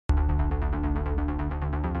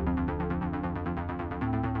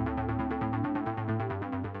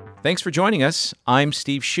Thanks for joining us. I'm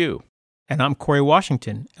Steve Hsu. And I'm Corey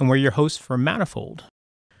Washington, and we're your hosts for Manifold.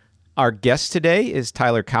 Our guest today is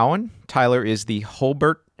Tyler Cowen. Tyler is the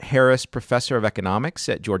Holbert Harris Professor of Economics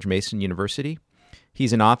at George Mason University.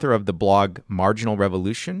 He's an author of the blog Marginal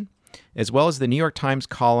Revolution, as well as the New York Times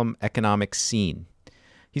column Economic Scene.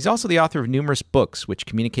 He's also the author of numerous books which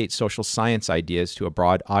communicate social science ideas to a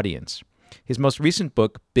broad audience. His most recent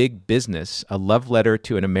book, Big Business, A Love Letter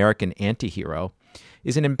to an American Antihero,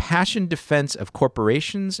 is an impassioned defense of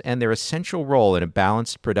corporations and their essential role in a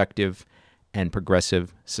balanced, productive, and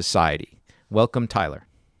progressive society. Welcome, Tyler.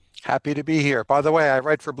 Happy to be here. By the way, I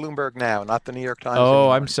write for Bloomberg now, not the New York Times Oh,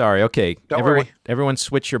 anymore. I'm sorry. Okay. Don't worry. Everyone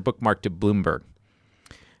switch your bookmark to Bloomberg.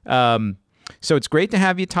 So it's great to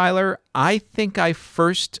have you, Tyler. I think I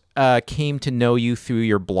first came to know you through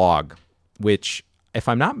your blog, which, if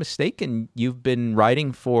I'm not mistaken, you've been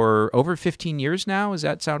writing for over 15 years now. Does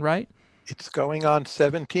that sound right? It's going on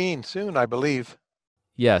 17 soon, I believe.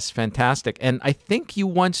 Yes, fantastic. And I think you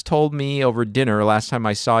once told me over dinner last time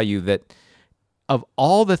I saw you that of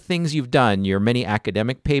all the things you've done, your many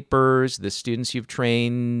academic papers, the students you've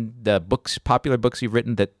trained, the books, popular books you've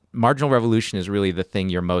written, that Marginal Revolution is really the thing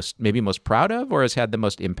you're most proud of or has had the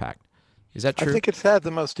most impact. Is that true? I think it's had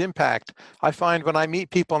the most impact. I find when I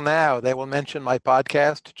meet people now, they will mention my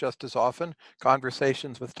podcast just as often,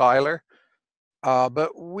 Conversations with Tyler.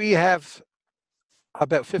 But we have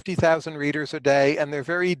about 50,000 readers a day, and they're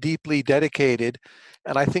very deeply dedicated.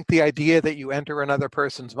 And I think the idea that you enter another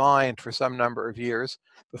person's mind for some number of years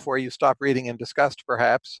before you stop reading in disgust,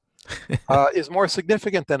 perhaps, is more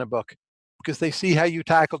significant than a book, because they see how you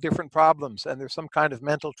tackle different problems, and there's some kind of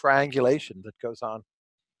mental triangulation that goes on.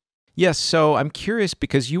 Yes, so I'm curious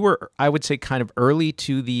because you were, I would say, kind of early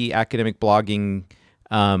to the academic blogging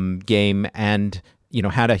game and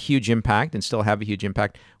had a huge impact and still have a huge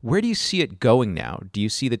impact. Where do you see it going now? Do you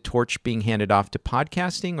see the torch being handed off to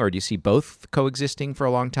podcasting, or do you see both coexisting for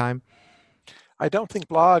a long time? I don't think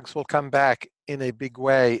blogs will come back in a big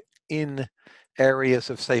way in areas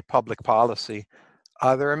of, say, public policy.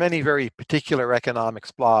 There are many very particular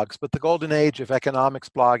economics blogs, but the golden age of economics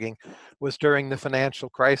blogging was during the financial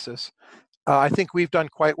crisis. I think we've done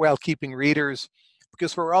quite well keeping readers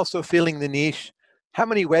because we're also filling the niche. How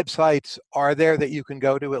many websites are there that you can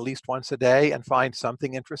go to at least once a day and find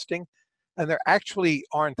something interesting? And there actually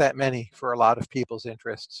aren't that many for a lot of people's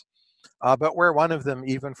interests. But we're one of them,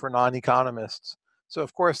 even for non-economists. So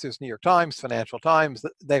of course, there's New York Times, Financial Times.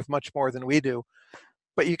 They have much more than we do.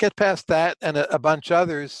 But you get past that and a bunch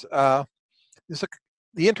others. The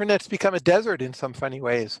internet's become a desert in some funny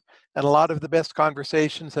ways. And a lot of the best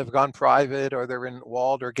conversations have gone private, or they're in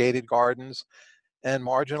walled or gated gardens. And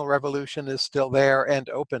Marginal Revolution is still there and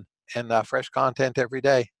open, and fresh content every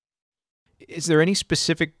day. Is there any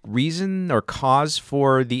specific reason or cause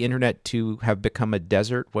for the internet to have become a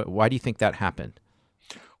desert? Why do you think that happened?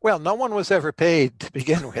 Well, no one was ever paid to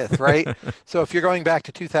begin with, right? So if you're going back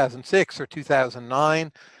to 2006 or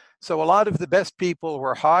 2009, so a lot of the best people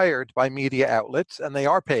were hired by media outlets, and they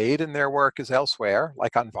are paid, and their work is elsewhere,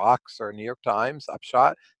 like on Vox or New York Times,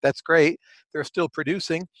 Upshot. That's great. They're still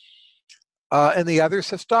producing. And the others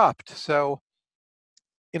have stopped. So,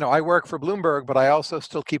 I work for Bloomberg, but I also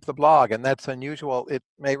still keep the blog, and that's unusual. It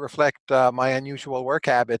may reflect my unusual work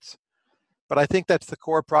habits, but I think that's the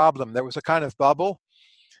core problem. There was a kind of bubble,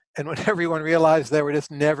 and when everyone realized they were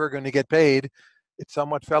just never going to get paid, it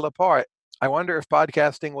somewhat fell apart. I wonder if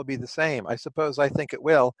podcasting will be the same. I suppose I think it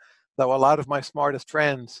will, though a lot of my smartest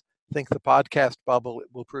friends think the podcast bubble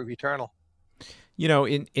will prove eternal.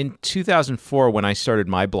 In 2004, when I started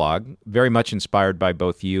my blog, very much inspired by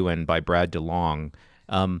both you and by Brad DeLong,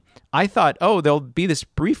 I thought, there'll be this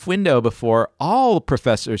brief window before all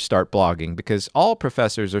professors start blogging because all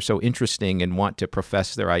professors are so interesting and want to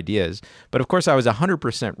profess their ideas. But of course, I was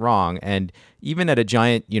 100% wrong. And even at a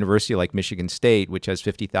giant university like Michigan State, which has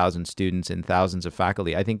 50,000 students and thousands of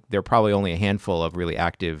faculty, I think there are probably only a handful of really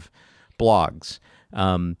active blogs.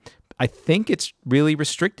 I think it's really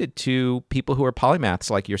restricted to people who are polymaths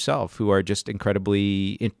like yourself, who are just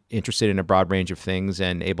incredibly interested in a broad range of things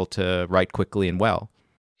and able to write quickly and well.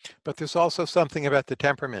 But there's also something about the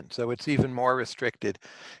temperament, so it's even more restricted.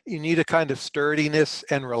 You need a kind of sturdiness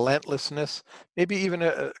and relentlessness, maybe even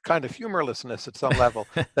a kind of humorlessness at some level,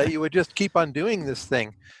 that you would just keep on doing this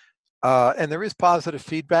thing. And there is positive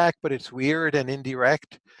feedback, but it's weird and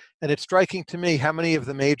indirect. And it's striking to me how many of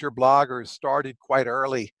the major bloggers started quite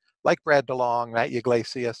early, like Brad DeLong, Matt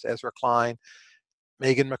Yglesias, Ezra Klein,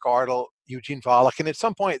 Megan McArdle, Eugene Volokh. And at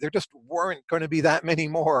some point, there just weren't going to be that many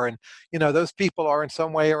more. And, those people are in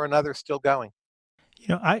some way or another still going.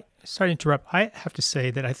 Sorry to interrupt. I have to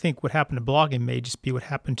say that I think what happened to blogging may just be what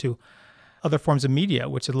happened to other forms of media,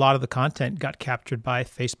 which a lot of the content got captured by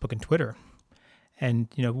Facebook and Twitter. And,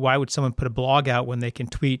 why would someone put a blog out when they can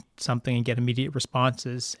tweet something and get immediate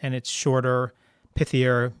responses, and it's shorter,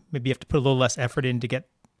 pithier, maybe you have to put a little less effort in to get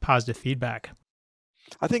positive feedback?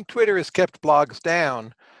 I think Twitter has kept blogs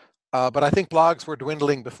down, but I think blogs were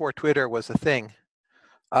dwindling before Twitter was a thing.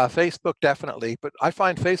 Facebook definitely, but I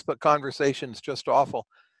find Facebook conversations just awful.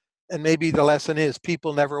 And maybe the lesson is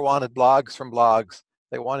people never wanted blogs from blogs.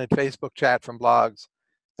 They wanted Facebook chat from blogs.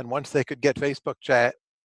 And once they could get Facebook chat,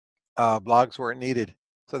 blogs weren't needed.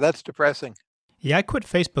 So that's depressing. Yeah, I quit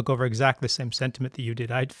Facebook over exactly the same sentiment that you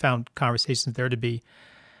did. I found conversations there to be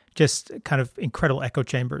just kind of incredible echo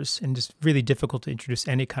chambers and just really difficult to introduce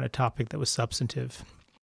any kind of topic that was substantive.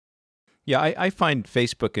 Yeah, I find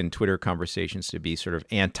Facebook and Twitter conversations to be sort of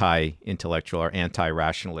anti-intellectual or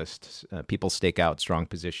anti-rationalist. People stake out strong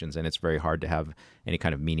positions, and it's very hard to have any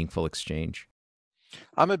kind of meaningful exchange.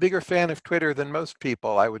 I'm a bigger fan of Twitter than most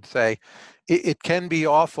people, I would say. It can be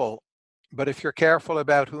awful, but if you're careful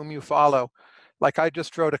about whom you follow, like I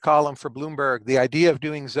just wrote a column for Bloomberg, the idea of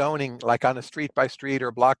doing zoning like on a street-by-street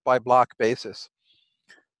or block-by-block basis,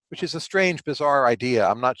 which is a strange, bizarre idea.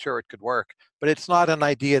 I'm not sure it could work, but it's not an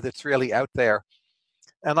idea that's really out there.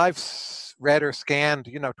 And I've read or scanned,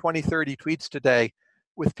 20, 30 tweets today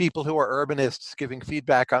with people who are urbanists giving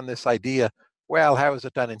feedback on this idea. Well, how is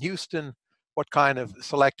it done in Houston? What kind of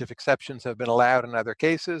selective exceptions have been allowed in other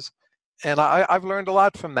cases? And I've learned a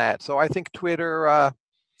lot from that. So I think Twitter,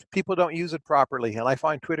 people don't use it properly. And I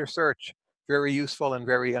find Twitter search very useful and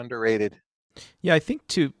very underrated. Yeah, I think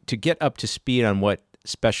to get up to speed on what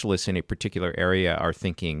specialists in a particular area are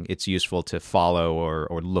thinking, it's useful to follow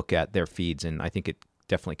or look at their feeds, and I think it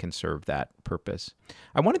definitely can serve that purpose.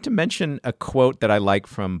 I wanted to mention a quote that I like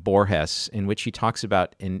from Borges, in which he talks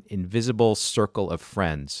about an invisible circle of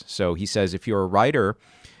friends. So he says, if you're a writer,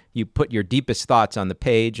 you put your deepest thoughts on the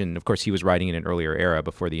page, and of course he was writing in an earlier era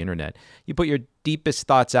before the internet. You put your deepest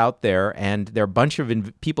thoughts out there, and there are a bunch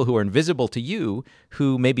of people who are invisible to you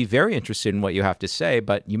who may be very interested in what you have to say,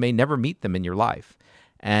 but you may never meet them in your life.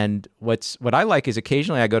 And what I like is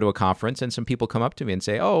occasionally I go to a conference and some people come up to me and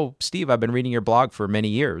say, "Oh, Steve, I've been reading your blog for many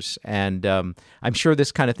years." And I'm sure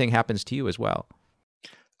this kind of thing happens to you as well.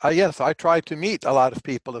 Yes, I try to meet a lot of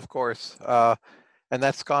people, of course, and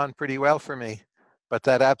that's gone pretty well for me. But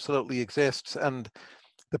that absolutely exists. And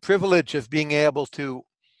the privilege of being able to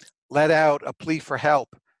let out a plea for help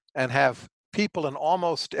and have people in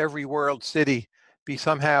almost every world city be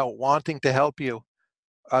somehow wanting to help you,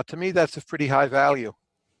 to me, that's of pretty high value.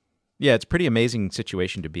 Yeah, it's a pretty amazing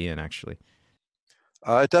situation to be in, actually.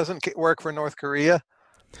 It doesn't work for North Korea,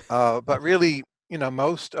 but really,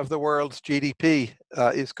 most of the world's GDP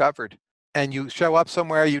is covered. And you show up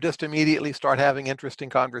somewhere, you just immediately start having interesting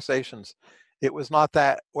conversations. It was not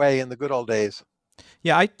that way in the good old days.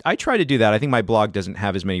 Yeah, I try to do that. I think my blog doesn't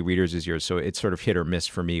have as many readers as yours, so it's sort of hit or miss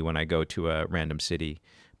for me when I go to a random city.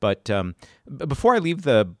 But before I leave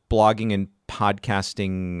the blogging and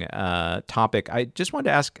podcasting topic, I just wanted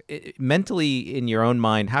to ask, mentally in your own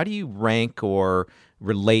mind, how do you rank or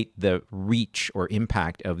relate the reach or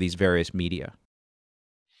impact of these various media?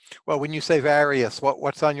 Well, when you say various,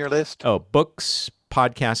 what's on your list? Oh, books,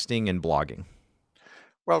 podcasting, and blogging.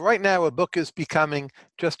 Well, right now, a book is becoming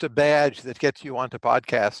just a badge that gets you onto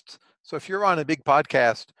podcasts. So if you're on a big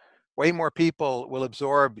podcast, way more people will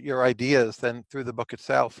absorb your ideas than through the book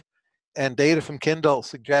itself. And data from Kindle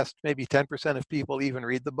suggests maybe 10% of people even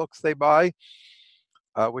read the books they buy,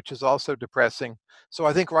 which is also depressing. So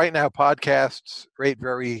I think right now podcasts rate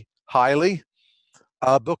very highly,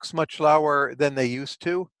 books much lower than they used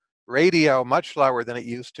to, radio much lower than it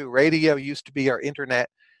used to. Radio used to be our internet,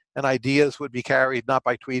 and ideas would be carried not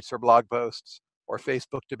by tweets or blog posts or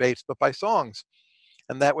Facebook debates, but by songs.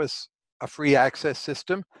 And that was a free access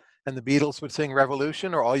system. And the Beatles would sing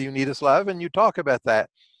Revolution or All You Need Is Love, and you talk about that.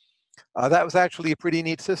 That was actually a pretty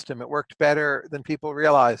neat system. It worked better than people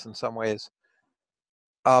realize in some ways.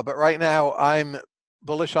 But right now, I'm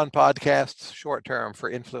bullish on podcasts short term for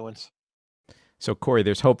influence. So, Corey,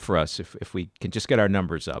 there's hope for us if we can just get our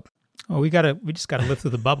numbers up. Oh, we just gotta live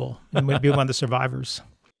through the bubble and be one of the survivors.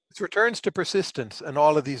 It returns to persistence in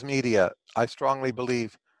all of these media, I strongly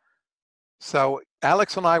believe. So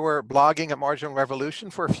Alex and I were blogging at Marginal Revolution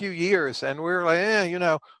for a few years, and we were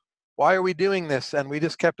like, why are we doing this? And we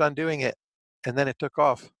just kept on doing it, and then it took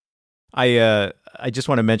off. I just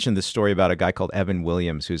want to mention the story about a guy called Evan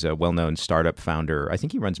Williams, who's a well-known startup founder. I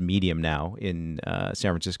think he runs Medium now in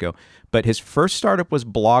San Francisco. But his first startup was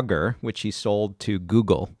Blogger, which he sold to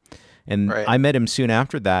Google. And right. I met him soon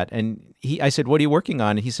after that, and I said, what are you working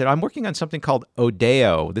on? And he said, I'm working on something called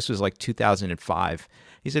Odeo. This was like 2005.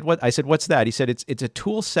 He said, what? I said, what's that? He said, it's a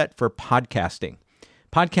tool set for podcasting.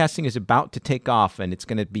 Podcasting is about to take off and it's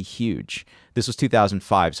going to be huge. This was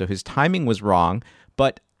 2005, so his timing was wrong.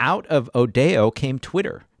 But out of Odeo came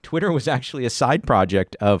Twitter. Twitter was actually a side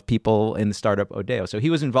project of people in the startup Odeo. So he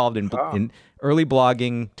was involved in early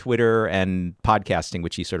blogging, Twitter, and podcasting,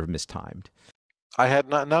 which he sort of mistimed. I had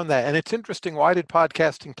not known that. And it's interesting, why did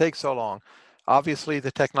podcasting take so long? Obviously,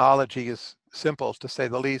 the technology is simple, to say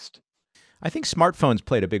the least. I think smartphones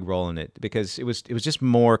played a big role in it because it was just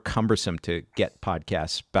more cumbersome to get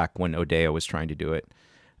podcasts back when Odeo was trying to do it.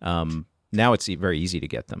 Now it's very easy to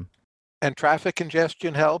get them. And traffic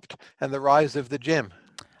congestion helped, and the rise of the gym.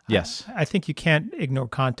 Yes. I think you can't ignore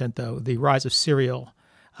content, though. The rise of Serial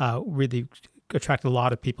really attracted a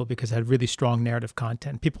lot of people because it had really strong narrative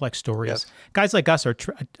content. People like stories. Yes. Guys like us are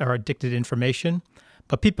addicted to information,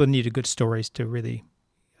 but people need good stories to really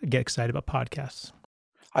get excited about podcasts.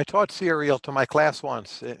 I taught Serial to my class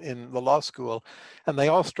once in the law school, and they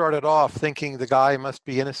all started off thinking the guy must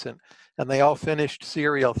be innocent, and they all finished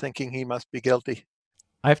Serial thinking he must be guilty.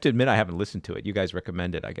 I have to admit, I haven't listened to it. You guys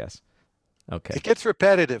recommend it, I guess. Okay. It gets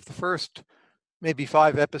repetitive. The first maybe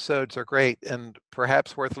 5 episodes are great and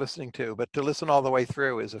perhaps worth listening to, but to listen all the way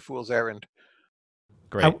through is a fool's errand.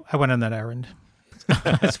 Great. I went on that errand.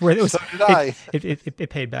 That's where it was. So did I. It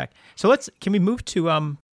paid back. So can we move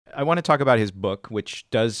to I want to talk about his book, which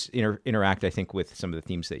does interact, I think, with some of the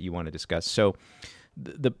themes that you want to discuss. So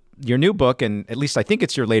your new book, and at least I think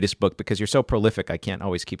it's your latest book because you're so prolific, I can't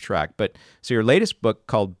always keep track. But so your latest book,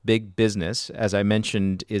 called Big Business, as I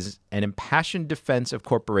mentioned, is an impassioned defense of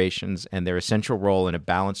corporations and their essential role in a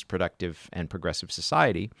balanced, productive, and progressive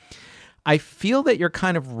society. I feel that you're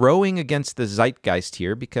kind of rowing against the zeitgeist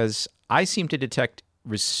here because I seem to detect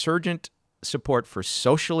resurgent support for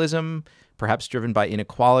socialism, perhaps driven by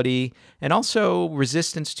inequality, and also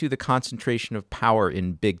resistance to the concentration of power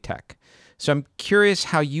in big tech. So I'm curious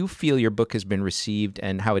how you feel your book has been received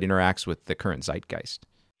and how it interacts with the current zeitgeist.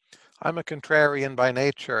 I'm a contrarian by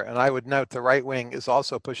nature, and I would note the right wing is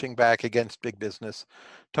also pushing back against big business.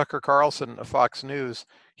 Tucker Carlson of Fox News,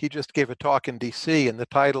 he just gave a talk in DC, and the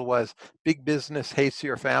title was Big Business Hates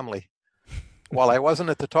Your Family. While I wasn't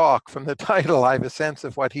at the talk, from the title, I have a sense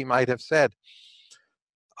of what he might have said.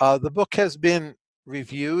 The book has been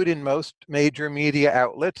reviewed in most major media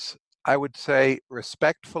outlets, I would say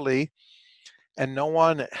respectfully, and no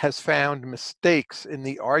one has found mistakes in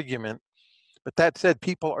the argument. But that said,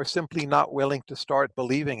 people are simply not willing to start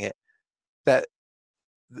believing it, that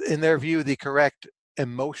in their view, the correct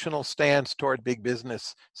emotional stance toward big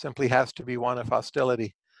business simply has to be one of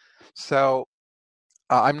hostility. So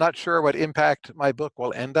I'm not sure what impact my book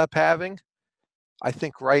will end up having. I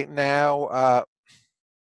think right now,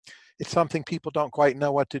 it's something people don't quite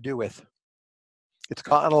know what to do with. It's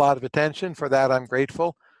gotten a lot of attention. For that, I'm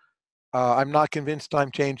grateful. I'm not convinced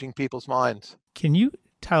I'm changing people's minds. Can you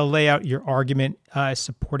lay out your argument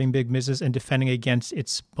supporting big business and defending against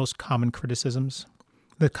its most common criticisms,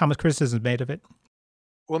 the common criticisms made of it?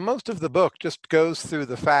 Well, most of the book just goes through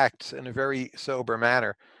the facts in a very sober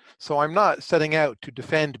manner. So I'm not setting out to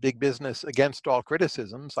defend big business against all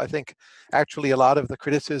criticisms. I think actually a lot of the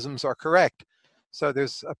criticisms are correct. So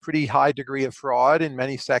there's a pretty high degree of fraud in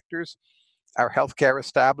many sectors. Our healthcare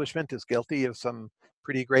establishment is guilty of some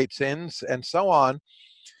pretty great sins and so on.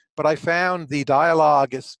 But I found the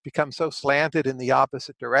dialogue has become so slanted in the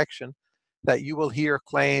opposite direction that you will hear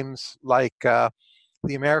claims like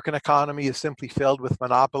the American economy is simply filled with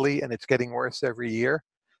monopoly and it's getting worse every year.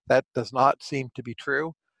 That does not seem to be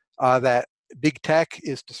true. That big tech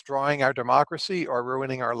is destroying our democracy or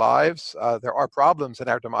ruining our lives. There are problems in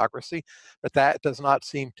our democracy, but that does not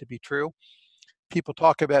seem to be true. People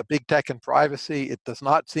talk about big tech and privacy. It does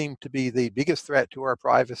not seem to be the biggest threat to our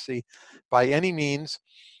privacy by any means.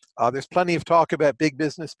 There's plenty of talk about big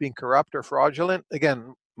business being corrupt or fraudulent.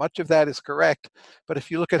 Again, much of that is correct, but if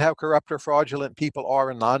you look at how corrupt or fraudulent people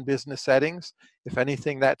are in non-business settings, if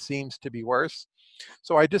anything, that seems to be worse.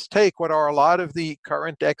 So I just take what are a lot of the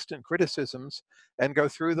current extant criticisms and go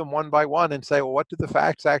through them one by one and say, well, what do the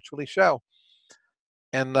facts actually show?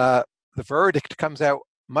 And the verdict comes out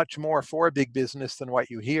much more for big business than what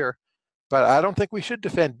you hear. But I don't think we should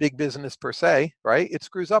defend big business per se, right? It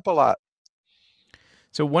screws up a lot.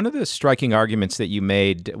 So one of the striking arguments that you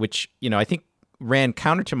made, which, I think ran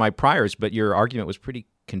counter to my priors, but your argument was pretty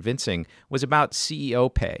convincing, was about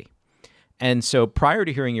CEO pay. And so prior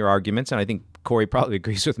to hearing your arguments, and I think Corey probably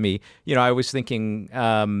agrees with me, I was thinking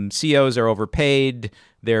CEOs are overpaid,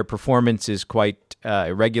 their performance is quite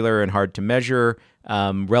irregular and hard to measure.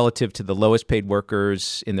 Relative to the lowest paid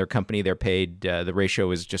workers in their company, they're paid, the ratio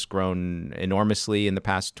has just grown enormously in the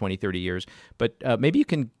past 20, 30 years. But maybe you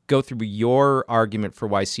can go through your argument for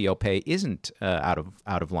why CEO pay isn't out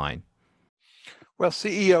of line. Well,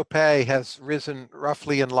 CEO pay has risen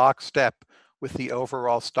roughly in lockstep with the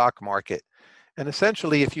overall stock market. And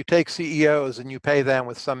essentially, if you take CEOs and you pay them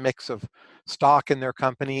with some mix of stock in their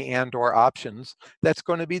company and or options, that's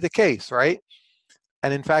going to be the case, right?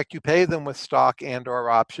 And in fact, you pay them with stock and or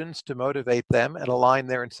options to motivate them and align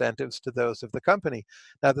their incentives to those of the company.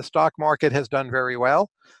 Now, the stock market has done very well.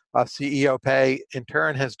 CEO pay, in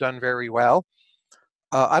turn, has done very well.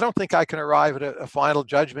 I don't think I can arrive at a final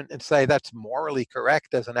judgment and say that's morally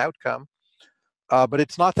correct as an outcome. But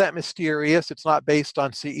it's not that mysterious. It's not based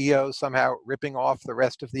on CEOs somehow ripping off the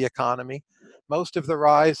rest of the economy. Most of the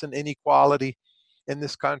rise in inequality in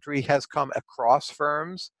this country has come across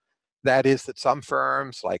firms. That is that some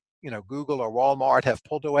firms like Google or Walmart have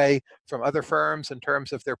pulled away from other firms in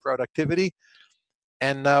terms of their productivity.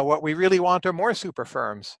 And what we really want are more super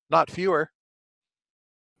firms, not fewer.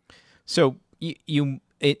 So you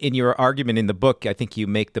in your argument in the book, I think you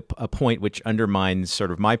make a point which undermines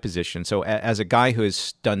sort of my position. So as a guy who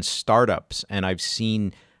has done startups and I've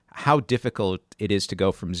seen how difficult it is to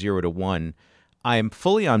go from 0 to 1, I am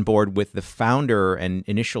fully on board with the founder and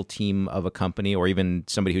initial team of a company, or even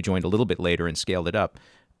somebody who joined a little bit later and scaled it up,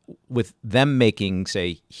 with them making,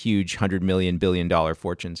 say, huge $100 million, billion-dollar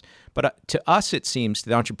fortunes. But to us, it seems, to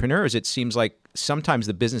the entrepreneurs, it seems like sometimes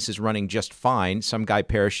the business is running just fine. Some guy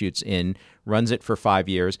parachutes in, runs it for 5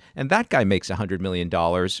 years, and that guy makes $100 million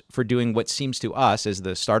for doing what seems to us, as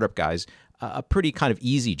the startup guys, a pretty kind of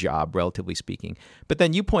easy job, relatively speaking. But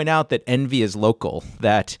then you point out that envy is local,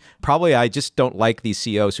 that probably I just don't like these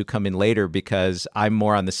CEOs who come in later because I'm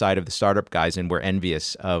more on the side of the startup guys and we're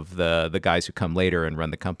envious of the guys who come later and run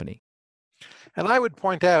the company. And I would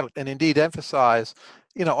point out and indeed emphasize,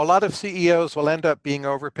 a lot of CEOs will end up being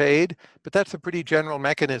overpaid, but that's a pretty general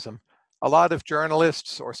mechanism. A lot of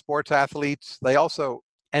journalists or sports athletes, they also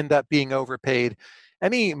end up being overpaid.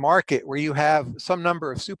 Any market where you have some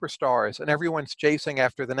number of superstars and everyone's chasing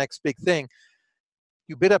after the next big thing,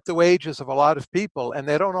 you bid up the wages of a lot of people and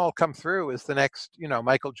they don't all come through as the next,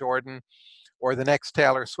 Michael Jordan or the next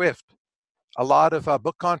Taylor Swift. A lot of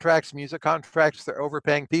book contracts, music contracts, they're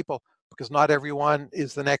overpaying people because not everyone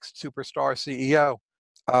is the next superstar CEO.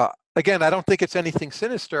 Again, I don't think it's anything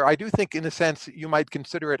sinister. I do think in a sense you might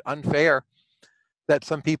consider it unfair that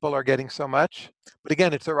some people are getting so much. But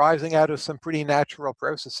again, it's arising out of some pretty natural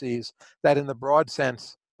processes that in the broad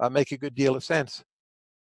sense make a good deal of sense.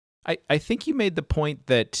 I think you made the point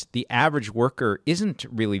that the average worker isn't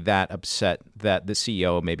really that upset that the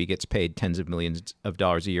CEO maybe gets paid tens of millions of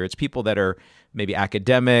dollars a year. It's people that are maybe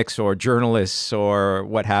academics or journalists or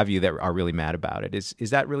what have you that are really mad about it.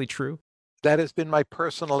 Is that really true? That has been my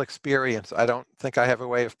personal experience. I don't think I have a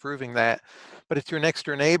way of proving that, but it's your next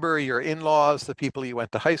door neighbor, your in-laws, the people you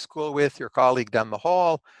went to high school with, your colleague down the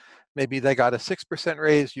hall. Maybe they got a 6%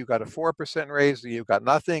 raise, you got a 4% raise, or you got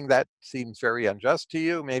nothing. That seems very unjust to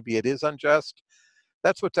you. Maybe it is unjust.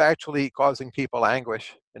 That's what's actually causing people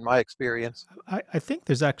anguish, in my experience. I think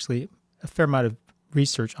there's actually a fair amount of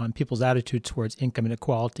research on people's attitude towards income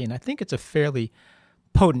inequality, and I think it's a fairly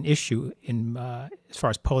potent issue in as far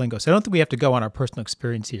as polling goes. So I don't think we have to go on our personal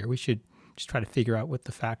experience here. We should just try to figure out what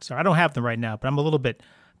the facts are. I don't have them right now, but I'm a little bit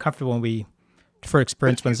comfortable when we defer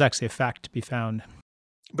experience when there's actually a fact to be found.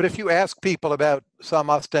 But if you ask people about some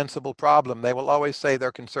ostensible problem, they will always say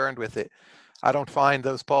they're concerned with it. I don't find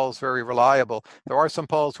those polls very reliable. There are some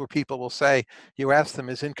polls where people will say, you ask them,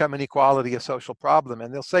 is income inequality a social problem?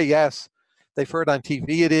 And they'll say yes. They've heard on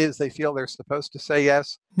TV it is. They feel they're supposed to say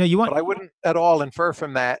yes. No, but I wouldn't at all infer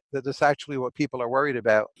from that it's actually what people are worried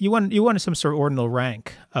about. You want some sort of ordinal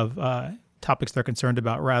rank of topics they're concerned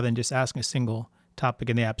about rather than just asking a single topic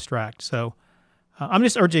in the abstract. So I'm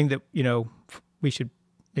just urging that, we should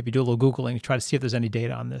maybe do a little Googling to try to see if there's any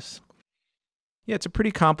data on this. Yeah, it's a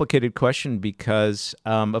pretty complicated question because,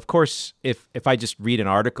 of course, if I just read an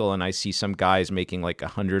article and I see some guys making like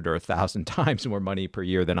 100 or 1,000 times more money per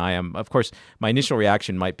year than I am, of course, my initial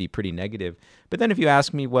reaction might be pretty negative. But then if you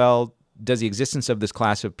ask me, well, does the existence of this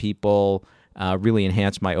class of people really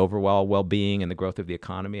enhance my overall well-being and the growth of the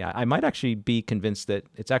economy? I might actually be convinced that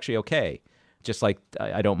it's actually okay. Just like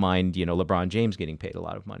I don't mind, LeBron James getting paid a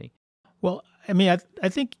lot of money. Well, I mean, I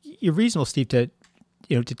think you're reasonable, Steve, to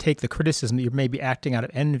take the criticism that you're maybe acting out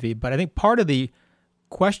of envy. But I think part of the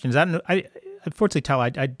question is, unfortunately, Tal, I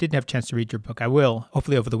didn't have a chance to read your book. I will,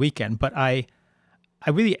 hopefully over the weekend. But I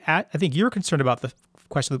think you're concerned about the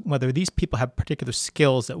question of whether these people have particular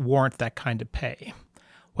skills that warrant that kind of pay,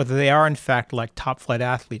 whether they are in fact like top flight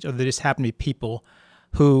athletes, or they just happen to be people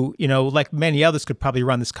who, like many others, could probably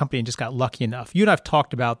run this company and just got lucky enough. You and I have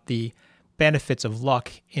talked about the benefits of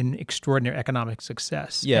luck in extraordinary economic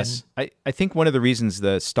success. Yes. I think one of the reasons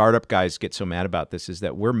the startup guys get so mad about this is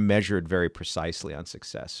that we're measured very precisely on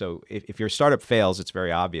success. So if your startup fails, it's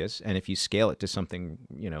very obvious. And if you scale it to something,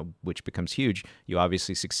 which becomes huge, you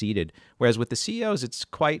obviously succeeded. Whereas with the CEOs, it's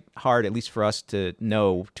quite hard, at least for us, to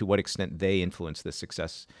know to what extent they influence the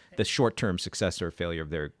success, the short-term success or failure of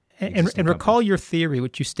their And recall your theory,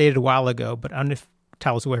 which you stated a while ago, but I don't know if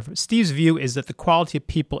Tal was aware of it. Steve's view is that the quality of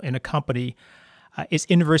people in a company is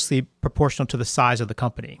inversely proportional to the size of the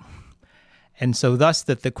company. And so thus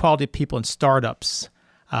that the quality of people in startups,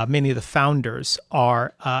 many of the founders,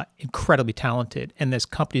 are incredibly talented. And as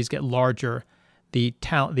companies get larger, the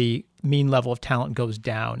mean level of talent goes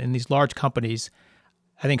down. In these large companies,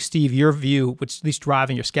 I think, Steve, your view, which is at least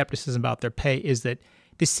driving your skepticism about their pay, is that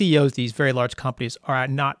the CEOs of these very large companies are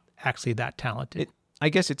not actually that talented. I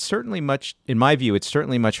guess it's certainly in my view, it's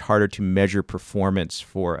certainly much harder to measure performance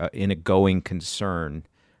for in a going concern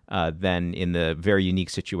than in the very unique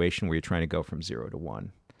situation where you're trying to go from 0 to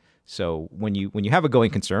 1. So when you have a going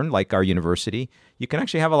concern, like our university, you can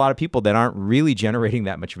actually have a lot of people that aren't really generating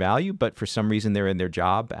that much value, but for some reason they're in their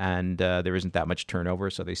job and there isn't that much turnover,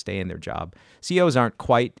 so they stay in their job. CEOs aren't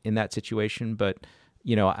quite in that situation, but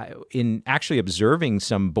in actually observing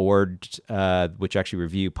some boards which actually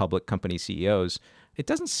review public company CEOs, it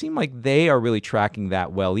doesn't seem like they are really tracking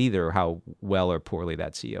that well either, how well or poorly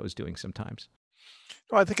that CEO is doing sometimes.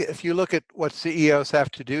 Well, I think if you look at what CEOs have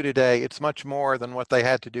to do today, it's much more than what they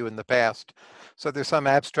had to do in the past. So there's some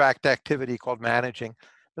abstract activity called managing,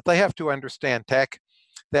 but they have to understand tech.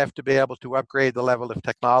 They have to be able to upgrade the level of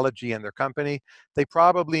technology in their company. They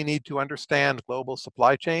probably need to understand global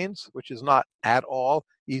supply chains, which is not at all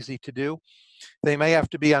easy to do. They may have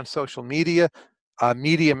to be on social media.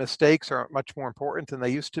 Media mistakes are much more important than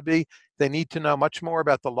they used to be. They need to know much more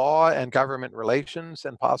about the law and government relations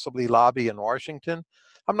and possibly lobby in Washington.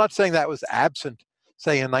 I'm not saying that was absent,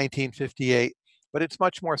 say, in 1958, but it's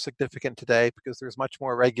much more significant today because there's much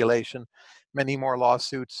more regulation, many more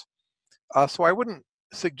lawsuits. So I wouldn't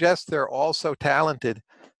suggest they're all so talented,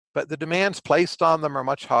 but the demands placed on them are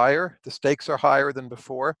much higher. The stakes are higher than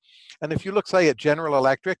before. And if you look, say, at General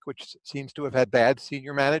Electric, which seems to have had bad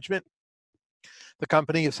senior management, the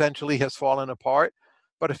company essentially has fallen apart.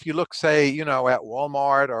 But if you look, say, at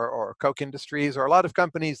Walmart or Koch Industries, or a lot of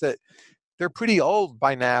companies that they're pretty old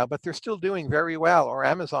by now, but they're still doing very well, or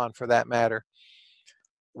Amazon for that matter.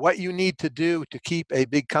 What you need to do to keep a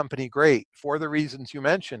big company great, for the reasons you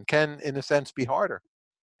mentioned, can, in a sense, be harder.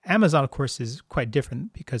 Amazon, of course, is quite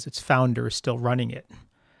different because its founder is still running it.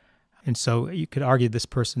 And so you could argue this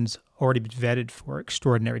person's already been vetted for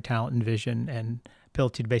extraordinary talent and vision and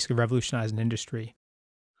ability to basically revolutionize an industry.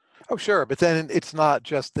 Oh, sure. But then it's not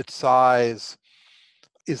just that size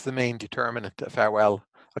is the main determinant of how well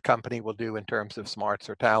a company will do in terms of smarts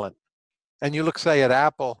or talent. And you look, say, at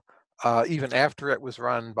Apple, even after it was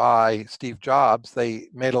run by Steve Jobs, they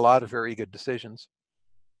made a lot of very good decisions.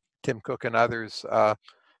 Tim Cook and others,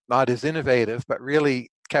 not as innovative, but really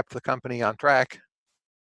kept the company on track.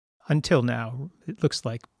 Until now, it looks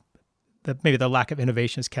like maybe the lack of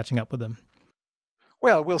innovation is catching up with them.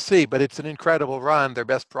 Well, we'll see, but it's an incredible run. Their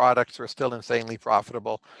best products are still insanely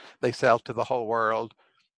profitable. They sell to the whole world.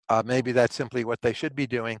 Maybe that's simply what they should be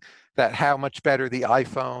doing. That how much better the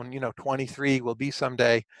iPhone, 23 will be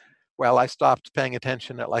someday. Well, I stopped paying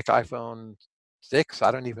attention at like iPhone 6.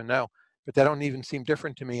 I don't even know, but they don't even seem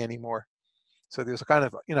different to me anymore. So there's a kind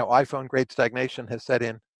of, iPhone great stagnation has set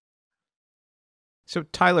in. So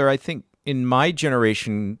Tyler, I think in my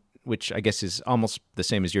generation, which I guess is almost the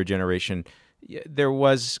same as your generation, there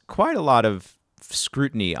was quite a lot of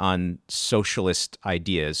scrutiny on socialist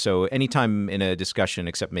ideas. So anytime in a discussion,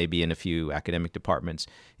 except maybe in a few academic departments,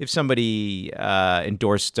 if somebody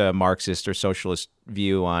endorsed a Marxist or socialist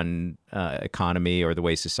view on economy or the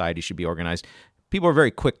way society should be organized, people were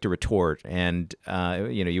very quick to retort, and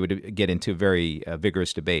you would get into a very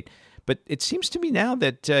vigorous debate. But it seems to me now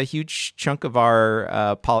that a huge chunk of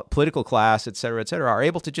our political class, et cetera, are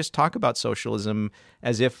able to just talk about socialism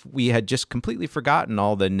as if we had just completely forgotten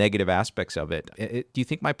all the negative aspects of it. Do you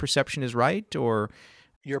think my perception is right, or?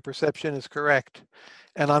 Your perception is correct.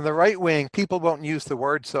 And on the right wing, people won't use the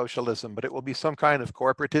word socialism, but it will be some kind of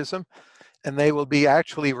corporatism, and they will be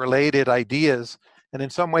actually related ideas. And in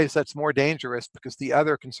some ways, that's more dangerous because the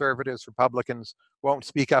other conservatives, Republicans, won't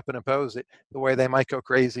speak up and oppose it the way they might go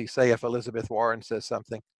crazy, say, if Elizabeth Warren says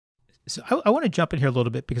something. So I want to jump in here a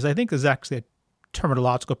little bit because I think there's actually a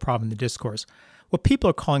terminological problem in the discourse. What people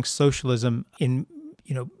are calling socialism in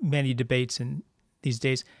many debates in these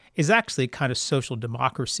days is actually kind of social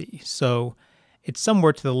democracy. So it's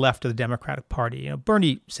somewhere to the left of the Democratic Party.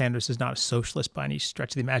 Bernie Sanders is not a socialist by any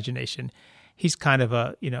stretch of the imagination. He's kind of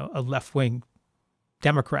a left-wing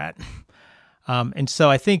Democrat. And so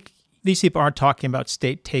I think these people aren't talking about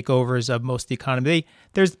state takeovers of most of the economy.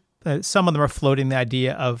 There's some of them are floating the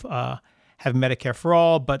idea of having Medicare for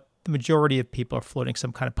all, but the majority of people are floating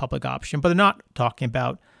some kind of public option. But they're not talking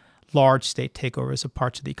about large state takeovers of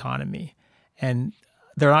parts of the economy. And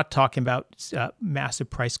they're not talking about massive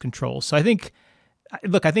price controls. So I think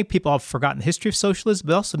people have forgotten the history of socialism,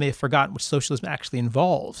 but also may have forgotten what socialism actually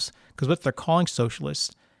involves. Because what they're calling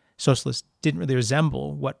socialists didn't really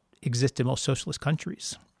resemble what existed in most socialist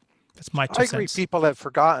countries. That's my 2 cents. I agree people have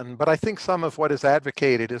forgotten, but I think some of what is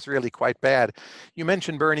advocated is really quite bad. You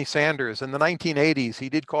mentioned Bernie Sanders. In the 1980s, he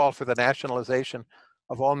did call for the nationalization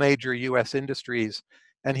of all major U.S. industries,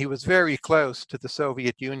 and he was very close to the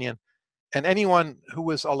Soviet Union. And anyone who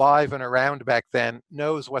was alive and around back then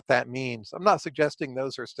knows what that means. I'm not suggesting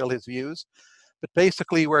those are still his views, but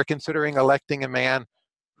basically we're considering electing a man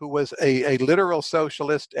who was a literal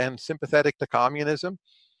socialist and sympathetic to communism.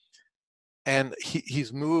 And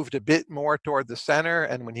he's moved a bit more toward the center.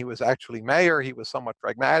 And when he was actually mayor, he was somewhat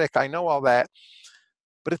pragmatic. I know all that.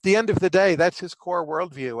 But at the end of the day, that's his core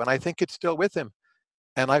worldview. And I think it's still with him.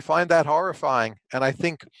 And I find that horrifying. And I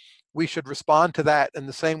think we should respond to that in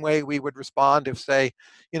the same way we would respond if, say,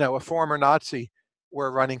 a former Nazi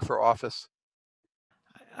were running for office.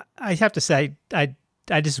 I have to say, I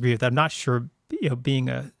disagree with that. I'm not sure, being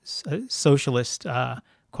a socialist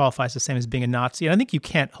qualifies the same as being a Nazi. And I think you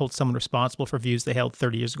can't hold someone responsible for views they held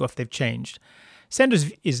 30 years ago if they've changed. Sanders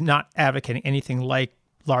is not advocating anything like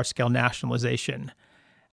large-scale nationalization.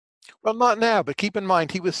 Well, not now, but keep in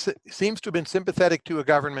mind, he seems to have been sympathetic to a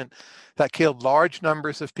government that killed large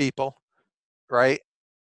numbers of people, right?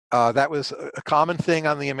 That was a common thing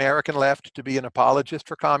on the American left, to be an apologist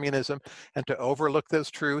for communism and to overlook those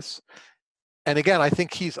truths. And again, I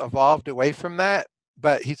think he's evolved away from that,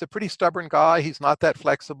 but he's a pretty stubborn guy. He's not that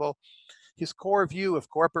flexible. His core view of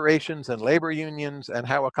corporations and labor unions and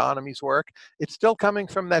how economies work, it's still coming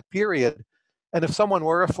from that period. And if someone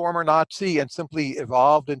were a former Nazi and simply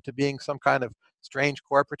evolved into being some kind of strange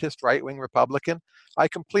corporatist right-wing Republican, I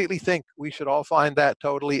completely think we should all find that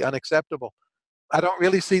totally unacceptable. I don't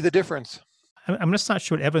really see the difference. I'm just not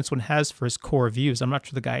sure what evidence one has for his core views. I'm not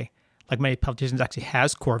sure the guy, like many politicians, actually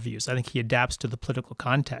has core views. I think he adapts to the political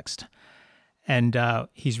context. And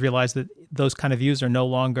he's realized that those kind of views are no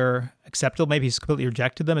longer acceptable. Maybe he's completely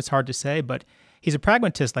rejected them. It's hard to say, but he's a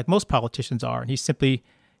pragmatist like most politicians are. And he simply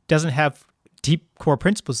doesn't have deep core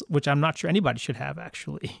principles, which I'm not sure anybody should have,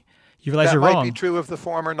 actually. You realize you're wrong. That might be true of the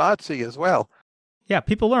former Nazi as well. Yeah,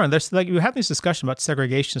 people learn. There's we're having this discussion about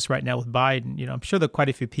segregationists right now with Biden. I'm sure there are quite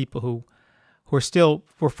a few people who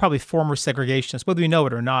were probably former segregationists, whether we know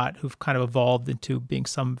it or not, who've kind of evolved into being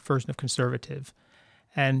some version of conservative.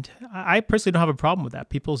 And I personally don't have a problem with that.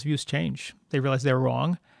 People's views change. They realize they're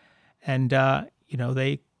wrong, and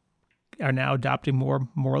they are now adopting more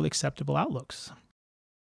morally acceptable outlooks.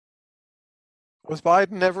 Was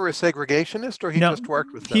Biden ever a segregationist, or he just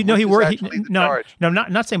worked with them? He worked. No, I'm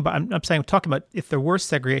not saying. I'm talking about if there were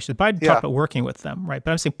segregation. Biden talked about working with them, right?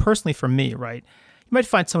 But I'm saying personally, for me, right, you might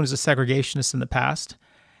find someone who's a segregationist in the past,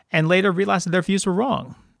 and later realize that their views were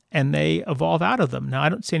wrong, and they evolve out of them. Now, I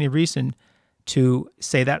don't see any reason to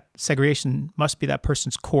say that segregation must be that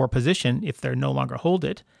person's core position if they no longer hold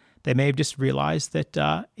it. They may have just realized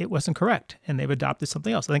that it wasn't correct, and they've adopted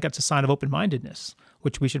something else. I think that's a sign of open-mindedness,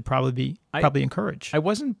 which we should probably encourage. I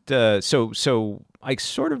wasn't so I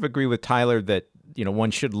sort of agree with Tyler that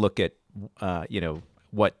one should look at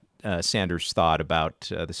what Sanders thought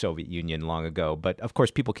about the Soviet Union long ago, but of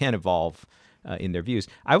course people can evolve in their views.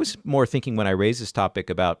 I was more thinking when I raised this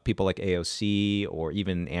topic about people like AOC or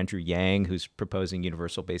even Andrew Yang, who's proposing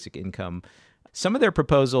universal basic income. Some of their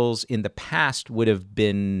proposals in the past would have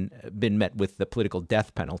been met with the political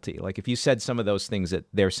death penalty. Like if you said some of those things that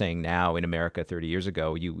they're saying now in America 30 years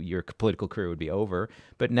ago, your political career would be over.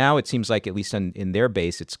 But now it seems like, at least in their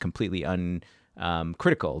base, it's completely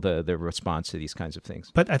critical, the response to these kinds of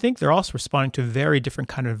things. But I think they're also responding to a very different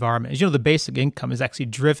kind of environment. As you know, the basic income is actually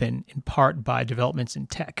driven in part by developments in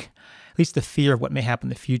tech. At least the fear of what may happen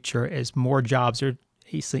in the future as more jobs are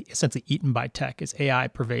essentially eaten by tech, as AI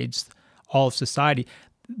pervades all of society.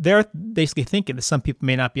 They're basically thinking that some people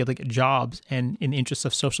may not be able to get jobs, and in the interest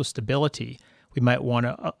of social stability, we might want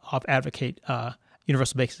to advocate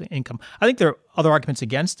universal basic income. I think there are other arguments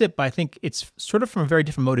against it, but I think it's sort of from a very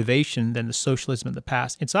different motivation than the socialism of the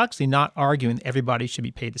past. It's actually not arguing that everybody should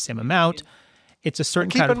be paid the same amount. It's a certain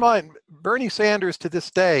Keep in mind, Bernie Sanders to this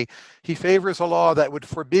day, he favors a law that would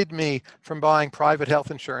forbid me from buying private health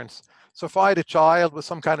insurance. So if I had a child with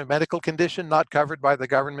some kind of medical condition not covered by the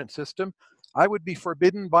government system, I would be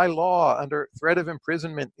forbidden by law under threat of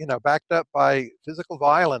imprisonment, backed up by physical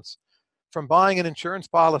violence, from buying an insurance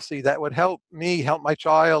policy that would help me help my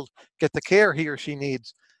child get the care he or she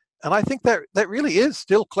needs. And I think that really is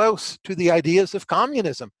still close to the ideas of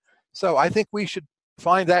communism. So I think we should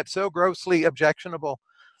find that so grossly objectionable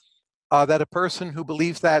that a person who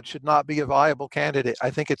believes that should not be a viable candidate. I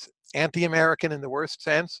think it's anti-American in the worst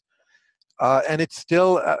sense, and it's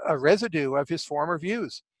still a residue of his former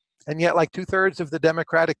views. And yet, like 2/3 of the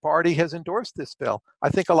Democratic Party has endorsed this bill. I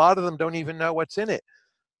think a lot of them don't even know what's in it.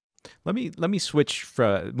 Let me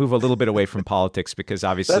move a little bit away from politics, because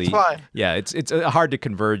obviously, that's fine. Yeah, it's hard to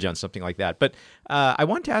converge on something like that. But I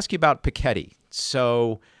want to ask you about Piketty.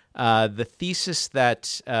 So the thesis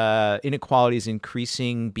that inequality is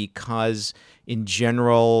increasing because, in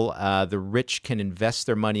general, the rich can invest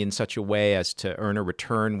their money in such a way as to earn a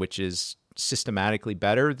return which is systematically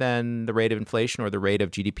better than the rate of inflation or the rate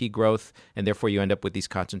of GDP growth, and therefore you end up with these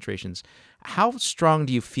concentrations. How strong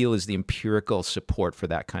do you feel is the empirical support for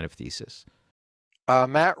that kind of thesis?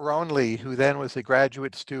 Matt Ronley, who then was a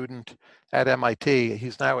graduate student at MIT,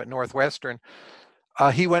 he's now at Northwestern,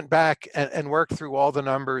 he went back and worked through all the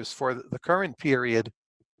numbers for the current period,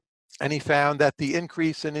 and he found that the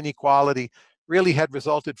increase in inequality really had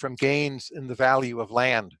resulted from gains in the value of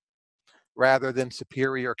land rather than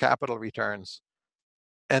superior capital returns,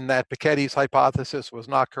 and that Piketty's hypothesis was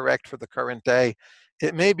not correct for the current day.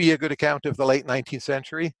 It may be a good account of the late 19th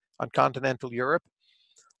century on continental Europe,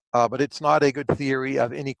 but it's not a good theory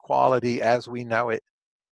of inequality as we know it.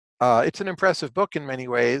 It's an impressive book in many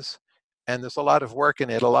ways, and there's a lot of work in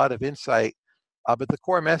it, a lot of insight, but the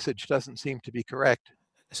core message doesn't seem to be correct.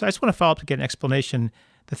 So I just want to follow up to get an explanation.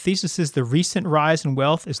 The thesis is the recent rise in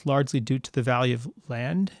wealth is largely due to the value of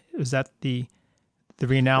land. Is that the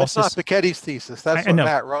reanalysis? That's not Piketty's thesis. That's what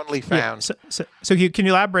Matt Ronley found. Yeah. So can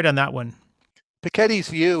you elaborate on that one? Piketty's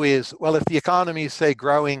view is, well, if the economy is, say,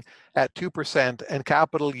 growing at 2% and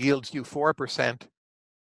capital yields you 4%,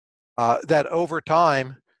 that over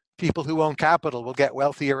time, people who own capital will get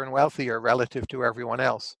wealthier and wealthier relative to everyone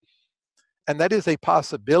else. And that is a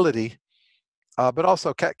possibility, but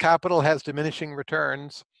also capital has diminishing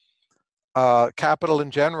returns. Capital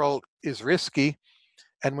in general is risky.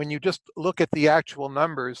 And when you just look at the actual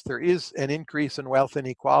numbers, there is an increase in wealth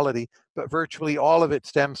inequality, but virtually all of it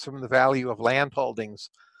stems from the value of land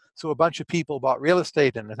holdings. So a bunch of people bought real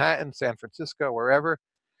estate in Manhattan, San Francisco, wherever.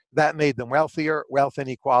 That made them wealthier. Wealth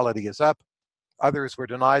inequality is up. Others were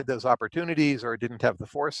denied those opportunities or didn't have the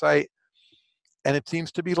foresight. And it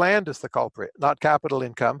seems to be land as the culprit, not capital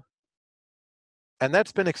income. And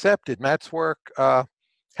that's been accepted. Matt's work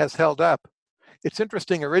has held up. It's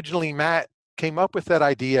interesting. Originally, Matt came up with that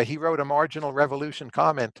idea. He wrote a marginal revolution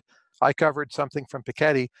comment. I covered something from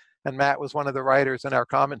Piketty, and Matt was one of the writers in our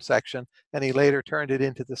comment section, and he later turned it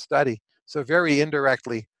into the study. So very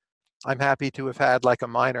indirectly, I'm happy to have had like a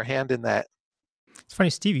minor hand in that. It's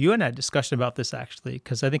funny, Steve, you and I had a discussion about this actually,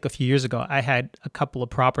 because I think a few years ago I had a couple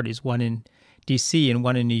of properties, one in DC and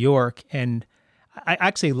one in New York, and I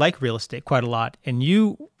actually like real estate quite a lot. And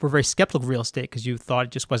you were very skeptical of real estate because you thought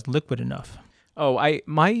it just wasn't liquid enough. Oh,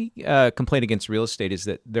 my complaint against real estate is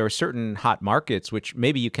that there are certain hot markets which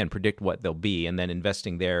maybe you can predict what they'll be, and then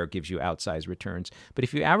investing there gives you outsized returns. But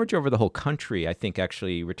if you average over the whole country, I think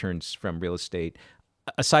actually returns from real estate,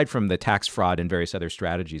 aside from the tax fraud and various other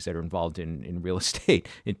strategies that are involved in real estate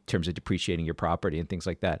in terms of depreciating your property and things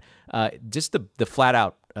like that, just the flat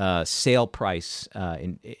out sale price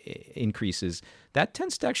increases, that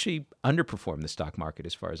tends to actually underperform the stock market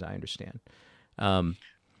as far as I understand.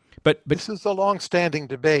 But this is a long-standing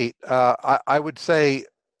debate. I would say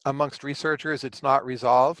amongst researchers, it's not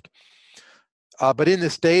resolved. But in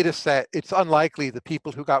this data set, it's unlikely the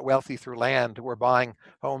people who got wealthy through land were buying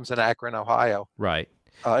homes in Akron, Ohio. Right.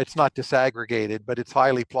 It's not disaggregated, but it's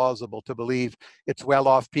highly plausible to believe it's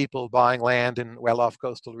well-off people buying land in well-off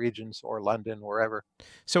coastal regions or London, wherever.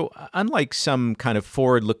 So unlike some kind of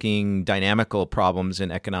forward-looking dynamical problems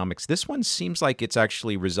in economics, this one seems like it's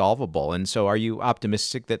actually resolvable. And so are you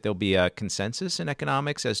optimistic that there'll be a consensus in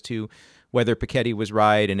economics as to whether Piketty was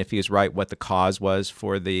right, and if he was right, what the cause was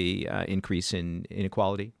for the increase in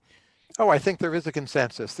inequality? Oh, I think there is a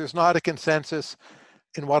consensus. There's not a consensus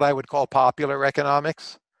in what I would call popular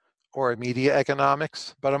economics or media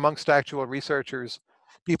economics, but amongst actual researchers,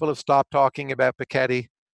 People have stopped talking about Piketty.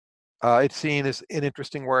 It's seen as an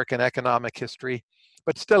interesting work in economic history,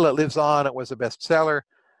 but still it lives on. It was a bestseller.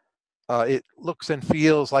 It looks and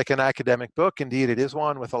feels like an academic book. Indeed, it is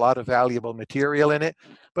one with a lot of valuable material in it.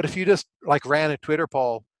 But if you just like ran a Twitter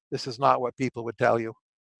poll, this is not what people would tell you.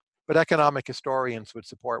 But economic historians would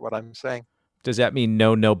support what I'm saying. Does that mean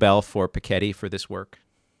no Nobel for Piketty for this work?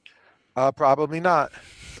 Probably not.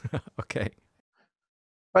 Okay.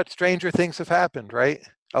 But stranger things have happened, right?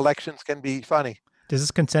 Elections can be funny. Does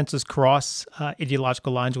this consensus cross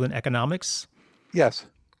ideological lines within economics? Yes.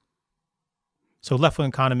 So left-wing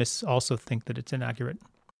economists also think that it's inaccurate.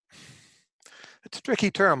 It's a tricky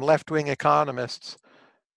term, left-wing economists.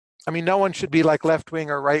 I mean, no one should be like left-wing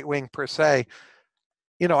or right-wing per se.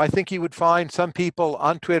 You know, I think you would find some people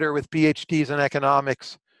on Twitter with PhDs in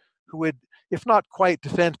economics who would, if not quite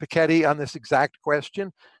defend Piketty on this exact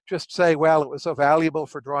question, just say, well, it was so valuable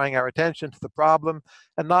for drawing our attention to the problem,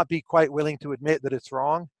 and not be quite willing to admit that it's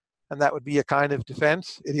wrong. And that would be a kind of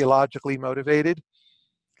defense, ideologically motivated.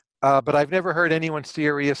 But I've never heard anyone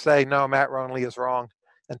serious say, no, Matt Ronley is wrong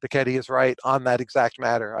and Piketty is right on that exact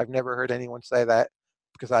matter. I've never heard anyone say that,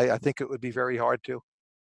 because I think it would be very hard to.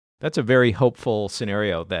 That's a very hopeful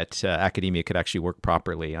scenario that academia could actually work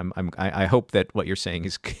properly. I hope that what you're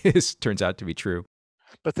saying is turns out to be true.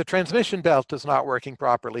 But the transmission belt is not working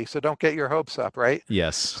properly, so don't get your hopes up, right?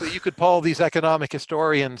 Yes. So you could poll these economic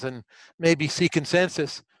historians and maybe see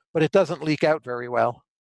consensus, but it doesn't leak out very well.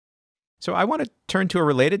 So I want to turn to a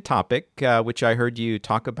related topic, which I heard you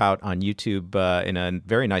talk about on YouTube in a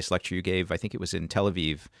very nice lecture you gave. I think it was in Tel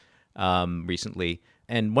Aviv recently.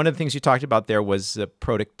 And one of the things you talked about there was the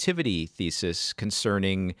productivity thesis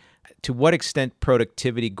concerning to what extent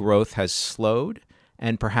productivity growth has slowed.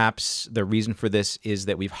 And perhaps the reason for this is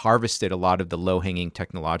that we've harvested a lot of the low-hanging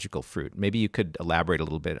technological fruit. Maybe you could elaborate a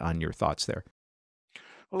little bit on your thoughts there.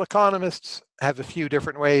 Well, economists have a few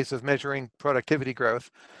different ways of measuring productivity growth,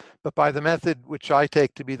 but by the method which I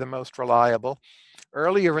take to be the most reliable,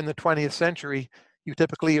 earlier in the 20th century, you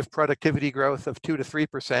typically have productivity growth of 2 to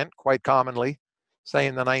 3%, quite commonly, say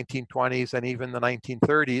in the 1920s and even the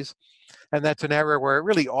 1930s. And that's an era where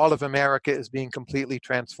really all of America is being completely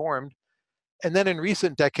transformed. And then in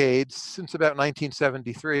recent decades, since about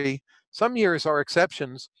 1973, some years are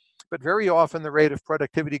exceptions, but very often the rate of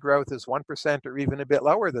productivity growth is 1% or even a bit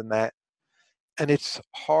lower than that. And it's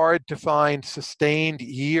hard to find sustained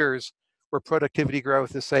years where productivity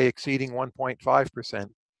growth is, say, exceeding 1.5%.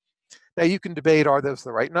 Now, you can debate, are those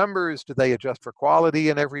the right numbers? Do they adjust for quality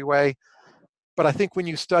in every way? But I think when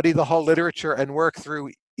you study the whole literature and work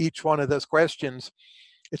through each one of those questions,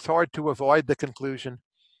 it's hard to avoid the conclusion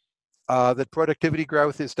that productivity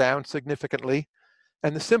growth is down significantly.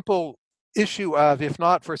 And the simple issue of, if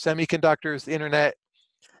not for semiconductors, the internet,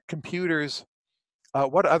 computers,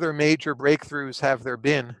 what other major breakthroughs have there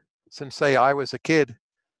been since, say, I was a kid?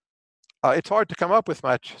 It's hard to come up with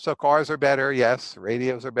much. So cars are better, yes,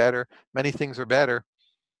 radios are better, many things are better.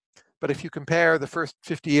 But if you compare the first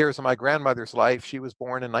 50 years of my grandmother's life, she was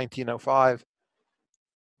born in 1905.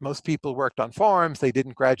 Most people worked on farms, they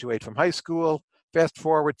didn't graduate from high school. Fast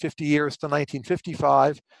forward 50 years to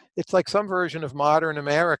 1955, it's like some version of modern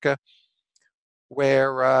America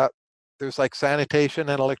where there's like sanitation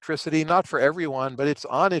and electricity, not for everyone, but it's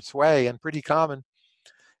on its way and pretty common.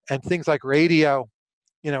 And things like radio,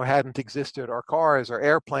 hadn't existed, or cars or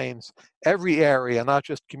airplanes, every area, not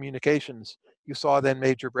just communications. You saw then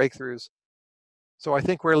major breakthroughs. So I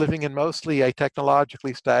think we're living in mostly a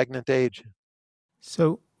technologically stagnant age.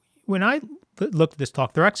 So when I looked at this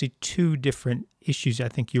talk, there are actually two different issues I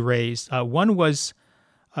think you raised. One was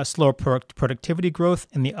slower productivity growth,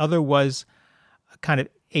 and the other was a kind of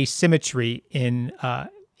asymmetry in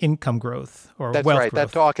income growth or That's wealth right.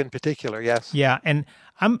 growth. That talk in particular, yes. Yeah, and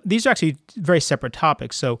these are actually very separate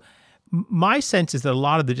topics. So my sense is that a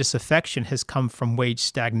lot of the disaffection has come from wage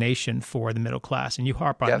stagnation for the middle class, and you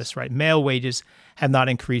harp on Yes. this, right? Male wages have not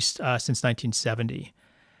increased since 1970,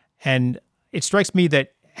 and it strikes me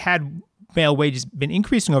that had male wages been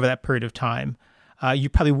increasing over that period of time, you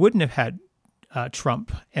probably wouldn't have had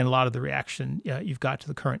Trump and a lot of the reaction you've got to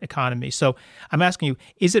the current economy. So I'm asking you,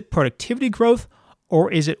 is it productivity growth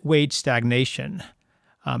or is it wage stagnation?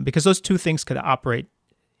 Because those two things could operate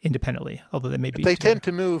independently, although they may be They together. tend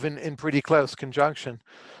to move in pretty close conjunction.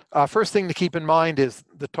 First thing to keep in mind is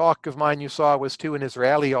the talk of mine you saw was to an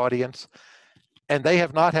Israeli audience, and they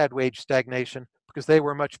have not had wage stagnation because they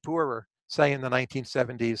were much poorer, say in the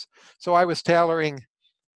 1970s. So I was tailoring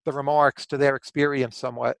the remarks to their experience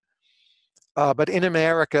somewhat. But in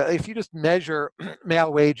America, if you just measure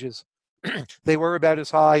male wages They were about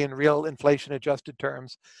as high in real inflation adjusted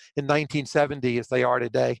terms in 1970 as they are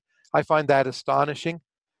today. I find that astonishing.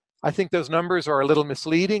 I think those numbers are a little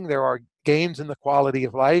misleading. There are gains in the quality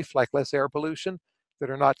of life, like less air pollution,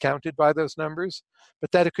 that are not counted by those numbers.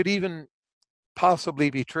 But that it could even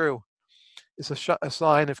possibly be true is a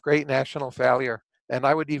sign of great national failure, and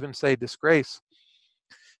I would even say disgrace.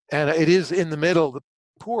 And it is in the middle. The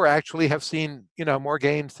poor actually have seen, more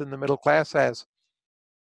gains than the middle class has.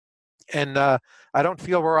 And I don't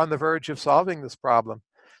feel we're on the verge of solving this problem,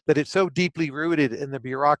 that it's so deeply rooted in the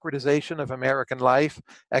bureaucratization of American life,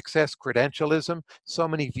 excess credentialism, so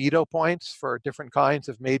many veto points for different kinds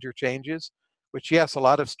of major changes, which, yes, a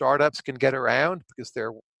lot of startups can get around because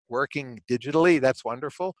they're working digitally. That's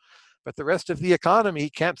wonderful. But the rest of the economy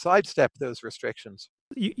can't sidestep those restrictions.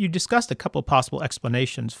 You discussed a couple of possible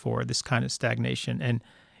explanations for this kind of stagnation. And,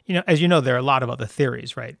 as you know, there are a lot of other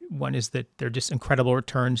theories, right? One is that there are just incredible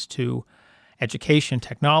returns to education,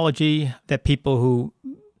 technology, that people who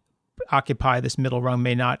occupy this middle rung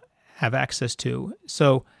may not have access to.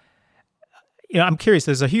 So, I'm curious,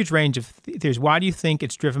 there's a huge range of theories. Why do you think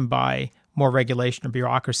it's driven by more regulation or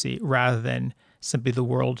bureaucracy rather than simply the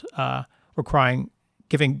world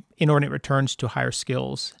giving inordinate returns to higher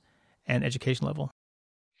skills and education level?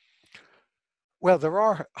 Well, there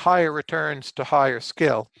are higher returns to higher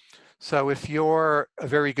skill. So if you're a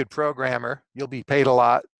very good programmer, you'll be paid a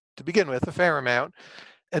lot to begin with, a fair amount.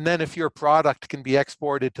 And then if your product can be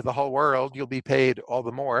exported to the whole world, you'll be paid all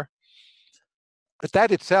the more. But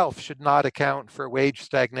that itself should not account for wage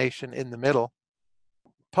stagnation in the middle.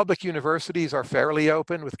 Public universities are fairly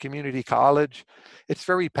open with community college. It's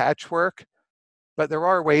very patchwork, but there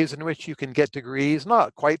are ways in which you can get degrees,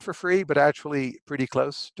 not quite for free, but actually pretty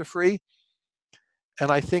close to free. And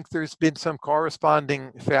I think there's been some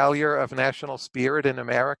corresponding failure of national spirit in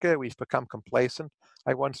America. We've become complacent.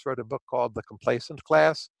 I once wrote a book called The Complacent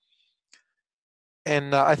Class.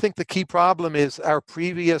 And I think the key problem is our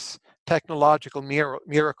previous technological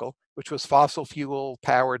miracle, which was fossil fuel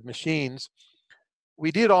powered machines.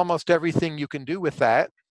 We did almost everything you can do with that,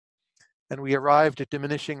 and we arrived at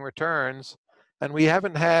diminishing returns, and we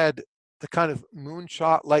haven't had the kind of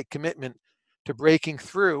moonshot-like commitment to breaking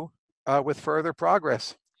through with further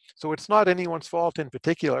progress. So it's not anyone's fault in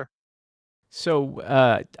particular. So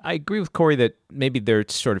I agree with Corey that maybe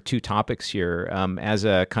there's sort of two topics here. As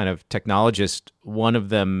a kind of technologist, one of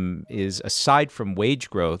them is, aside from wage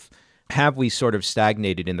growth, have we sort of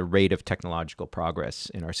stagnated in the rate of technological progress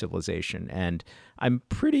in our civilization? And I'm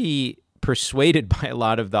pretty persuaded by a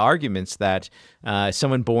lot of the arguments that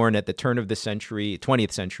someone born at the turn of the century,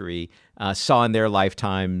 20th century, saw in their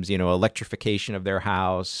lifetimes, electrification of their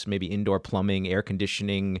house, maybe indoor plumbing, air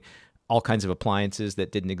conditioning, all kinds of appliances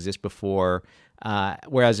that didn't exist before.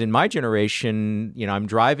 Whereas in my generation, I'm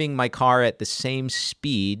driving my car at the same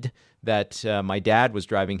speed that my dad was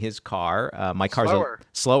driving his car. My car's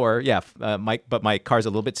slower, yeah. But my car's a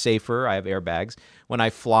little bit safer. I have airbags. When I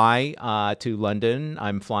fly to London,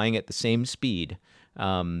 I'm flying at the same speed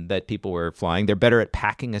that people were flying. They're better at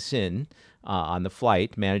packing us in on the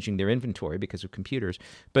flight, managing their inventory because of computers.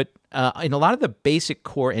 But in a lot of the basic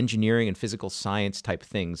core engineering and physical science type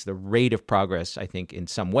things, the rate of progress, I think in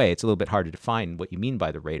some way, it's a little bit hard to define what you mean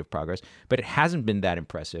by the rate of progress, but it hasn't been that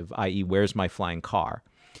impressive, i.e. where's my flying car?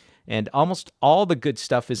 And almost all the good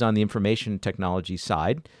stuff is on the information technology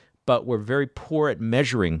side, but we're very poor at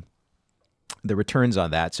measuring the returns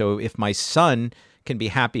on that. So if my son can be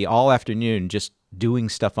happy all afternoon just doing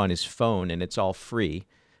stuff on his phone and it's all free,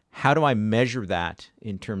 how do I measure that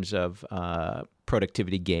in terms of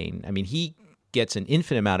productivity gain? I mean, he gets an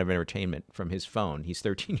infinite amount of entertainment from his phone. He's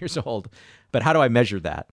 13 years old. But how do I measure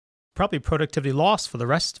that? Probably productivity loss for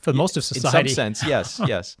most of society. In some sense, yes,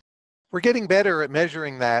 yes. We're getting better at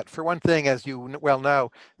measuring that. For one thing, as you well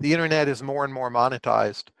know, the internet is more and more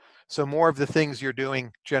monetized. So more of the things you're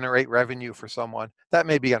doing generate revenue for someone. That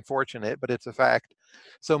may be unfortunate, but it's a fact.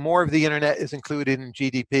 So more of the internet is included in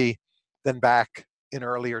GDP than back in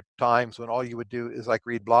earlier times when all you would do is like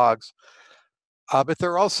read blogs. But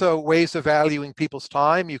there are also ways of valuing people's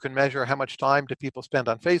time. You can measure how much time do people spend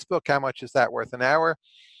on Facebook, how much is that worth an hour.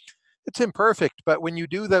 It's imperfect, but when you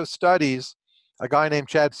do those studies, a guy named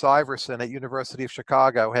Chad Syverson at University of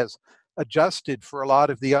Chicago has adjusted for a lot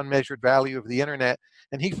of the unmeasured value of the internet,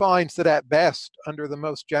 and he finds that at best, under the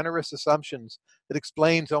most generous assumptions, it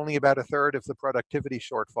explains only about a third of the productivity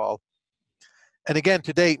shortfall. And again,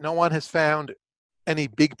 to date, no one has found any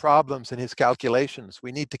big problems in his calculations.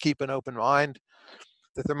 We need to keep an open mind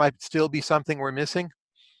that there might still be something we're missing.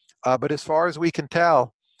 But as far as we can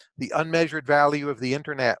tell, the unmeasured value of the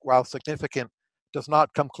internet, while significant, does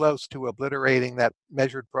not come close to obliterating that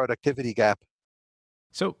measured productivity gap.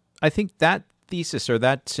 So I think that thesis or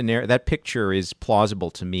that scenario, that picture is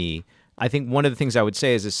plausible to me. I think one of the things I would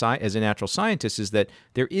say as a natural scientist is that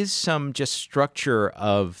there is some just structure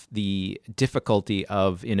of the difficulty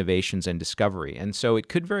of innovations and discovery. And so it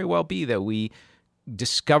could very well be that we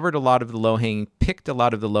discovered picked a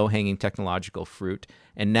lot of the low-hanging technological fruit,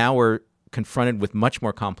 and now we're confronted with much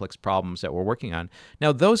more complex problems that we're working on.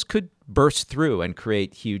 Now, those could burst through and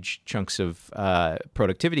create huge chunks of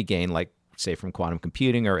productivity gain, like, say, from quantum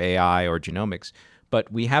computing or AI or genomics. But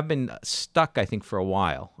we have been stuck, I think, for a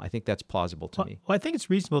while. I think that's plausible to me. Well, I think it's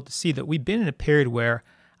reasonable to see that we've been in a period where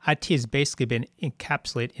IT has basically been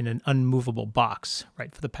encapsulated in an unmovable box,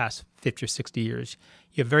 right, for the past 50 or 60 years.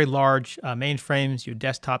 You have very large mainframes, you have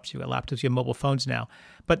desktops, you have laptops, you have mobile phones now.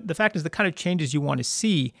 But the fact is the kind of changes you want to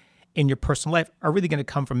see in your personal life are really going to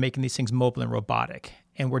come from making these things mobile and robotic.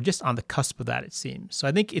 And we're just on the cusp of that, it seems. So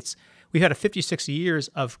I think we've had a 50, 60 years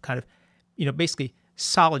of kind of, basically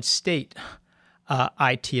solid state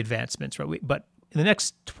IT advancements, right? But in the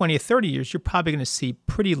next 20 or 30 years, you're probably going to see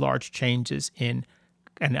pretty large changes in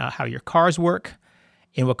how your cars work,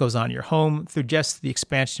 in what goes on in your home, through just the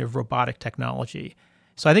expansion of robotic technology.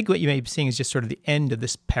 So I think what you may be seeing is just sort of the end of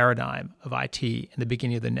this paradigm of IT and the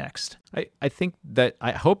beginning of the next.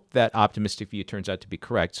 I hope that optimistic view turns out to be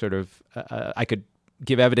correct. Sort of, I could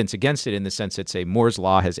give evidence against it in the sense that, say, Moore's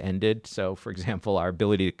law has ended. So, for example, our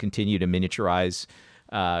ability to continue to miniaturize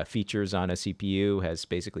features on a CPU has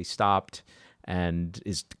basically stopped and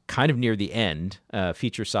is kind of near the end.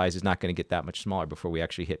 Feature size is not going to get that much smaller before we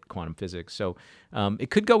actually hit quantum physics. So it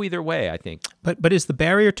could go either way, I think. But is the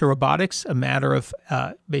barrier to robotics a matter of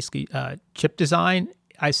basically chip design?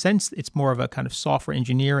 I sense it's more of a kind of software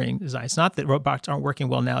engineering design. It's not that robots aren't working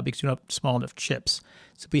well now because you don't have small enough chips.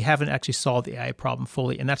 So we haven't actually solved the AI problem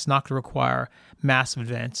fully, and that's not going to require massive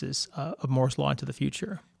advances of Moore's law into the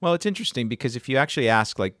future. Well, it's interesting because if you actually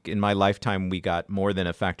ask, like in my lifetime, we got more than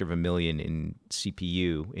a factor of a million in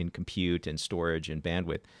CPU, in compute and storage and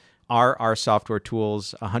bandwidth. Are our software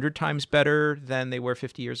tools 100 times better than they were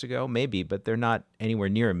 50 years ago? Maybe, but they're not anywhere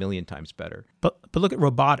near a million times better. But look at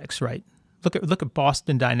robotics, right? Look at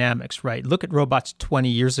Boston Dynamics, right? Look at robots 20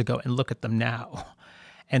 years ago and look at them now.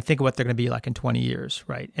 And think of what they're going to be like in 20 years,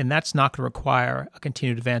 right? And that's not going to require a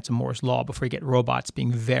continued advance of Moore's law before you get robots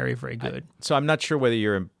being very, very good. So I'm not sure whether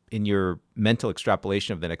you're in your mental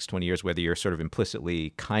extrapolation of the next 20 years, whether you're sort of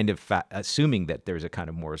implicitly kind of assuming that there's a kind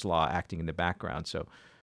of Moore's law acting in the background. So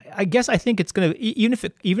I guess I think it's going to, even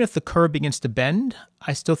if the curve begins to bend,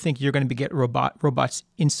 I still think you're going to get robots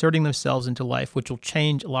inserting themselves into life, which will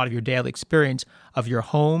change a lot of your daily experience of your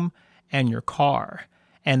home and your car.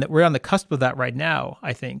 And that we're on the cusp of that right now,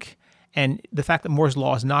 I think. And the fact that Moore's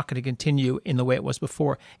law is not going to continue in the way it was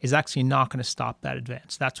before is actually not going to stop that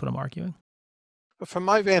advance. That's what I'm arguing. From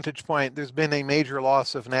my vantage point, there's been a major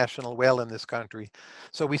loss of national will in this country.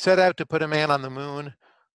 So we set out to put a man on the moon.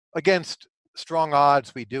 Against strong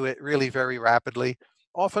odds, we do it really very rapidly.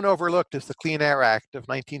 Often overlooked is the Clean Air Act of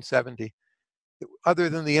 1970. Other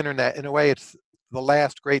than the internet, in a way, it's the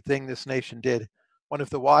last great thing this nation did. One of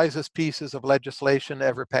the wisest pieces of legislation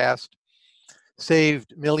ever passed,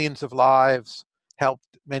 saved millions of lives, helped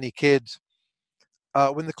many kids.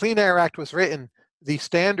 When the Clean Air Act was written, the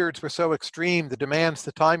standards were so extreme, the demands,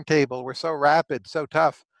 the timetable were so rapid, so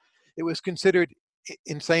tough. It was considered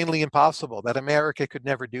insanely impossible that America could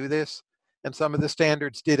never do this. And some of the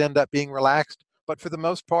standards did end up being relaxed. But for the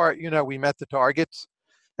most part, we met the targets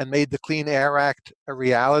and made the Clean Air Act a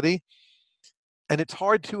reality. And it's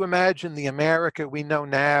hard to imagine the America we know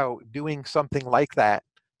now doing something like that,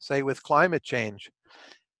 say with climate change.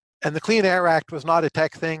 And the Clean Air Act was not a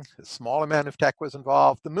tech thing. A small amount of tech was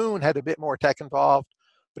involved. The moon had a bit more tech involved.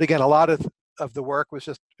 But again, a lot of the work was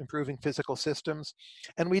just improving physical systems.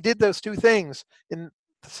 And we did those two things in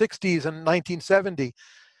the 60s and 1970.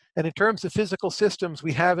 And in terms of physical systems,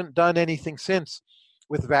 we haven't done anything since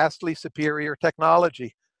with vastly superior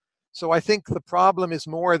technology. So I think the problem is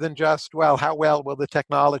more than just, well, how well will the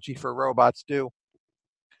technology for robots do?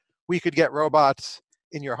 We could get robots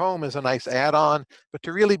in your home as a nice add-on, but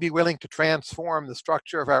to really be willing to transform the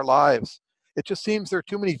structure of our lives, it just seems there are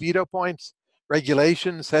too many veto points,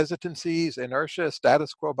 regulations, hesitancies, inertia,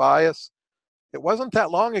 status quo bias. It wasn't that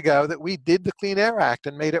long ago that we did the Clean Air Act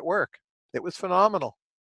and made it work. It was phenomenal.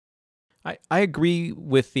 I agree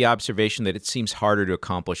with the observation that it seems harder to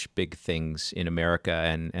accomplish big things in America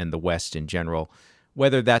and the West in general,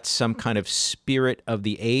 whether that's some kind of spirit of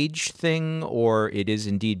the age thing or it is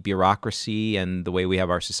indeed bureaucracy and the way we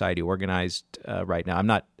have our society organized right now. I'm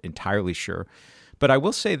not entirely sure. But I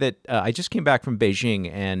will say that I just came back from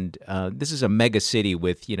Beijing, and this is a mega city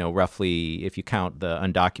with, roughly, if you count the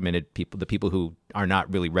undocumented people, the people who are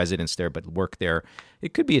not really residents there but work there,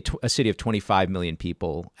 it could be a city of 25 million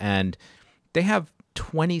people. And they have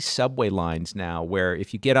 20 subway lines now where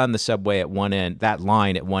if you get on the subway at one end, that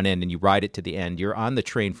line at one end, and you ride it to the end, you're on the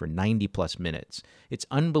train for 90 plus minutes. It's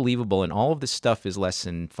unbelievable. And all of this stuff is less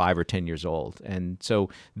than 5 or 10 years old. And so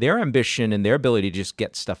their ambition and their ability to just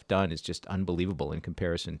get stuff done is just unbelievable in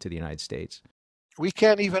comparison to the United States. We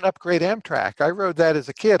can't even upgrade Amtrak. I rode that as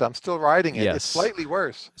a kid. I'm still riding it. Yes. It's slightly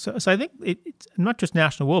worse. So I think it's not just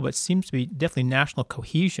national will, but it seems to be definitely national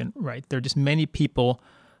cohesion, right? There are just many people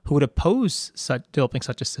who would oppose developing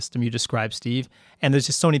such a system you described, Steve. And there's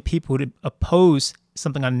just so many people who would oppose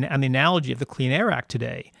something on the analogy of the Clean Air Act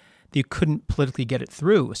today that you couldn't politically get it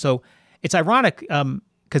through. So it's ironic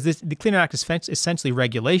because the Clean Air Act is essentially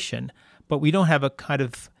regulation, but we don't have a kind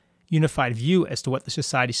of unified view as to what the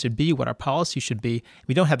society should be, what our policy should be.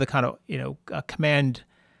 We don't have the kind of command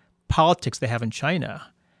politics they have in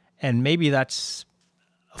China. And maybe that's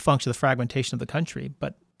a function of the fragmentation of the country.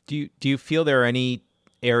 But do you feel there are any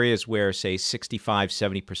areas where, say, 65,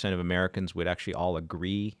 70% of Americans would actually all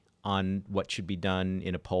agree on what should be done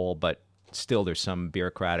in a poll, but still there's some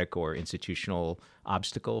bureaucratic or institutional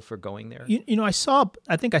obstacle for going there?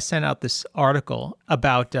 I think I sent out this article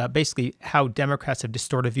about basically how Democrats have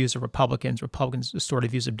distorted views of Republicans, Republicans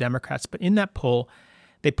distorted views of Democrats. But in that poll,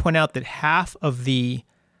 they point out that half of the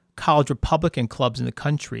college Republican clubs in the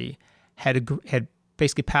country had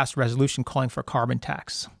basically passed a resolution calling for a carbon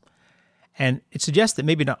tax. And it suggests that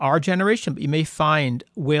maybe not our generation, but you may find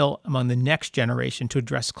will among the next generation to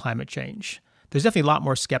address climate change. There's definitely a lot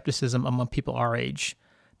more skepticism among people our age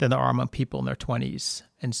than there are among people in their 20s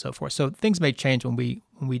and so forth. So things may change when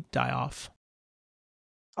we die off.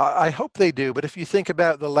 I hope they do, but if you think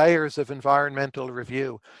about the layers of environmental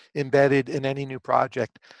review embedded in any new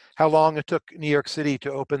project, how long it took New York City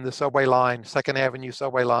to open the subway line, Second Avenue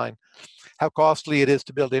subway line, how costly it is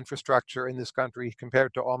to build infrastructure in this country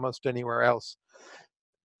compared to almost anywhere else.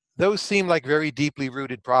 Those seem like very deeply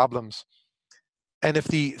rooted problems. And if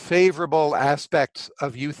the favorable aspects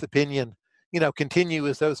of youth opinion, continue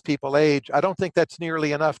as those people age, I don't think that's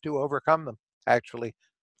nearly enough to overcome them, actually.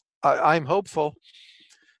 I'm hopeful.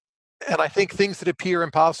 And I think things that appear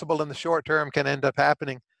impossible in the short term can end up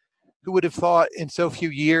happening. Who would have thought in so few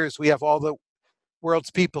years we have all the world's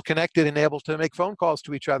people connected and able to make phone calls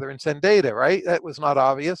to each other and send data, right? That was not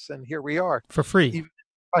obvious, and here we are. For free. Even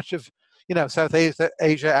much of, South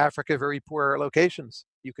Asia, Africa, very poor locations.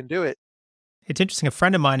 You can do it. It's interesting. A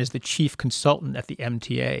friend of mine is the chief consultant at the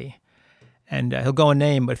MTA, and he'll go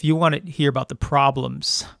unnamed, but if you want to hear about the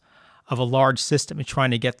problems of a large system and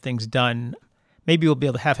trying to get things done, maybe we'll be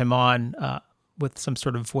able to have him on with some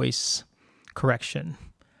sort of voice correction.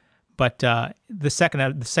 But the second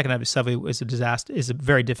Avenue subway is a disaster, is a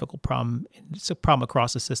very difficult problem. It's a problem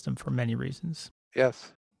across the system for many reasons.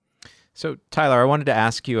 Yes. So, Tyler, I wanted to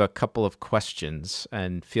ask you a couple of questions,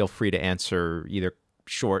 and feel free to answer either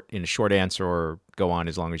in a short answer or go on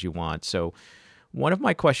as long as you want. So, one of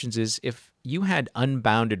my questions is, if you had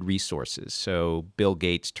unbounded resources, so Bill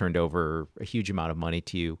Gates turned over a huge amount of money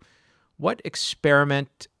to you, what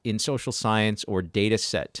experiment in social science or data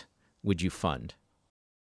set would you fund?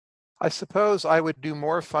 I suppose I would do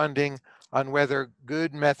more funding on whether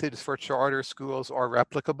good methods for charter schools are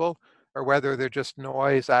replicable or whether they're just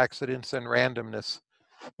noise, accidents, and randomness.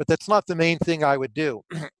 But that's not the main thing I would do.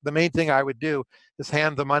 The main thing I would do is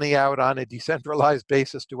hand the money out on a decentralized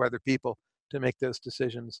basis to other people to make those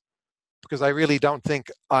decisions. Because I really don't think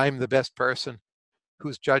I'm the best person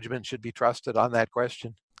whose judgment should be trusted on that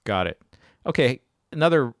question. Got it. Okay,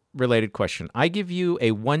 another related question. I give you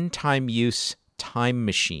a one-time use time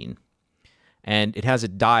machine, and it has a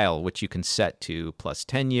dial which you can set to plus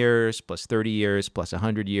 10 years, plus 30 years, plus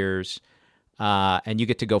 100 years. And you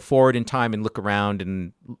get to go forward in time and look around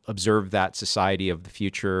and observe that society of the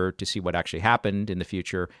future to see what actually happened in the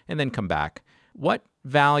future, and then come back. What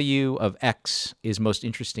value of X is most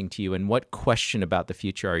interesting to you, and what question about the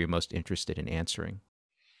future are you most interested in answering?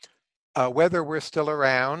 Whether we're still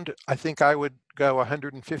around, I think I would go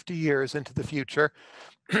 150 years into the future.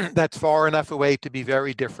 That's far enough away to be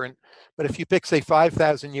very different. But if you pick, say,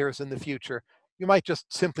 5,000 years in the future, you might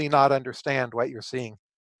just simply not understand what you're seeing.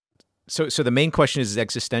 So the main question is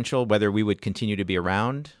existential, whether we would continue to be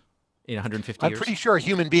around in 150 years? I'm pretty sure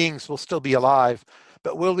human beings will still be alive,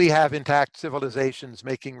 but will we have intact civilizations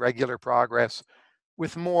making regular progress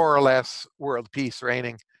with more or less world peace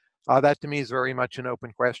reigning? That to me is very much an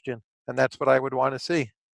open question, and that's what I would want to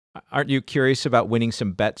see. Aren't you curious about winning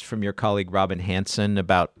some bets from your colleague Robin Hanson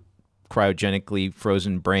about cryogenically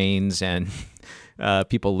frozen brains and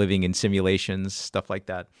people living in simulations, stuff like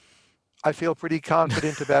that. I feel pretty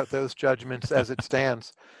confident about those judgments as it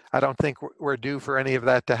stands. I don't think we're due for any of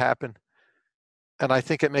that to happen. And I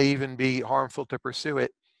think it may even be harmful to pursue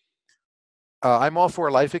it. I'm all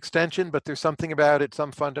for life extension, but there's something about it,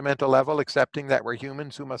 some fundamental level, accepting that we're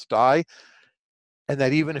humans who must die, and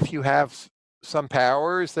that even if you have some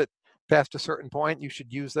powers that past a certain point, you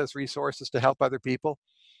should use those resources to help other people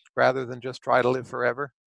rather than just try to live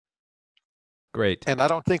forever. Great. And I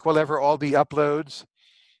don't think we'll ever all be uploads.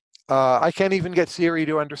 I can't even get Siri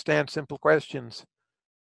to understand simple questions.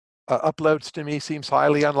 Uploads to me seems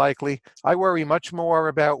highly unlikely. I worry much more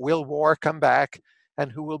about will war come back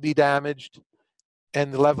and who will be damaged.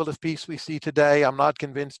 And the level of peace we see today, I'm not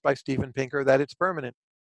convinced by Steven Pinker that it's permanent.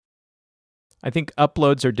 I think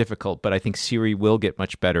uploads are difficult, but I think Siri will get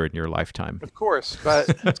much better in your lifetime. Of course, but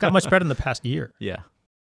It's got much better in the past year. Yeah.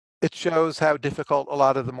 it shows how difficult a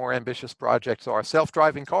lot of the more ambitious projects are.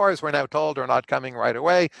 Self-driving cars, we're now told, are not coming right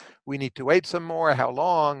away. We need to wait some more. How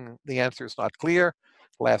long? The answer is not clear.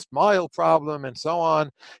 Last mile problem and so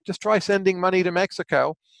on. Just try sending money to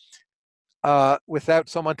Mexico without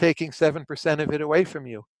someone taking 7% of it away from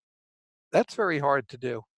you. That's very hard to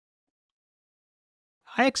do.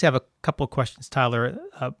 I actually have a couple of questions, Tyler,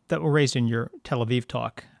 that were raised in your Tel Aviv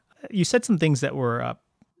talk. You said some things that were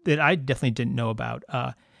that I definitely didn't know about.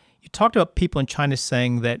 You talked about people in China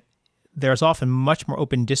saying that there's often much more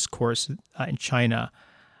open discourse in China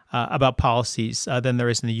about policies than there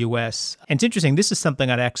is in the U.S. And it's interesting, this is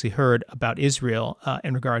something I'd actually heard about Israel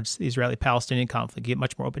in regards to the Israeli-Palestinian conflict. You get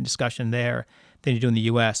much more open discussion there than you do in the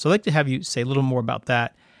U.S. So I'd like to have you say a little more about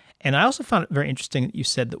that. And I also found it very interesting that you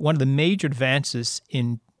said that one of the major advances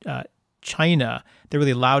in China that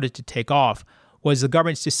really allowed it to take off was the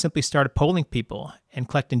government just simply started polling people and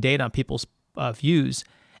collecting data on people's views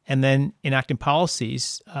and then enacting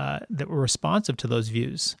policies that were responsive to those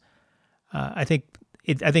views. I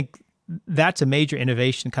think that's a major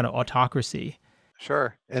innovation, kind of autocracy.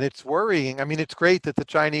 Sure. And it's worrying. I mean, it's great that the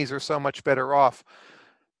Chinese are so much better off.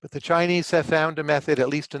 But the Chinese have found a method, at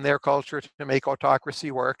least in their culture, to make autocracy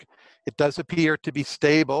work. It does appear to be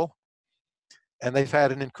stable. And they've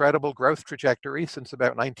had an incredible growth trajectory since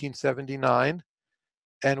about 1979.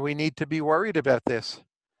 And we need to be worried about this.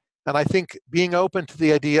 And I think being open to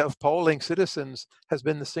the idea of polling citizens has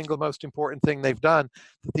been the single most important thing they've done.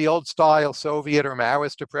 The old style Soviet or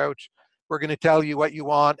Maoist approach, we're going to tell you what you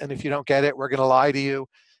want, and if you don't get it, we're going to lie to you.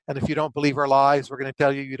 And if you don't believe our lies, we're going to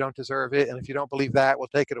tell you you don't deserve it. And if you don't believe that, we'll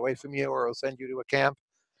take it away from you or we'll send you to a camp.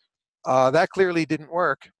 That clearly didn't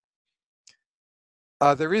work.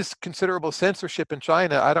 There is considerable censorship in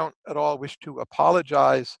China. I don't at all wish to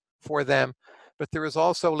apologize for them, but there is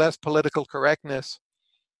also less political correctness.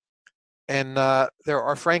 And there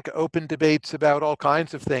are frank, open debates about all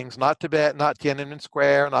kinds of things, not Tibet, not Tiananmen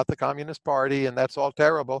Square, not the Communist Party, and that's all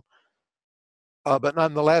terrible. But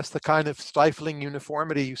nonetheless, the kind of stifling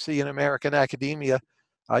uniformity you see in American academia,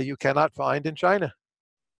 you cannot find in China.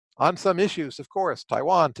 On some issues, of course,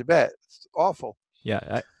 Taiwan, Tibet, it's awful.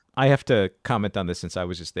 Yeah, I have to comment on this since I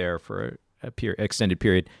was just there for a extended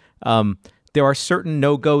period. There are certain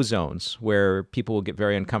no-go zones where people will get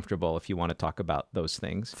very uncomfortable if you want to talk about those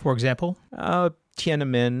things. For example?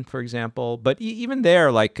 Tiananmen, for example. But even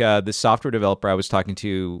there, like the software developer I was talking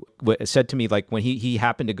to said to me, like when he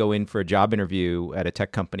happened to go in for a job interview at a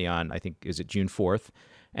tech company on, I think, is it June 4th?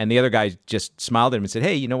 And the other guy just smiled at him and said,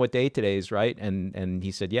 hey, you know what day today is, right? And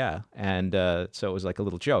he said, yeah. And so it was like a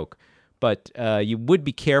little joke. But you would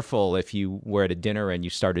be careful if you were at a dinner and you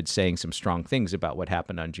started saying some strong things about what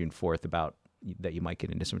happened on June 4th, about that you might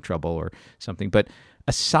get into some trouble or something. But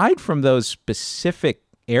aside from those specific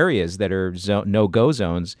areas that are no-go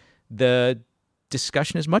zones, the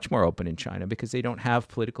discussion is much more open in China because they don't have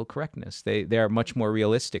political correctness. They are much more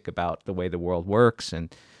realistic about the way the world works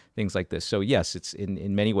and things like this. So yes, it's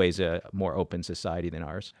in many ways a more open society than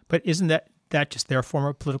ours. But isn't that just their form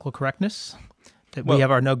of political correctness? That we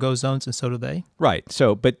have our no-go zones and so do they? Right.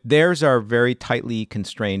 So, but theirs are very tightly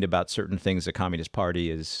constrained about certain things the Communist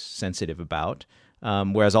Party is sensitive about,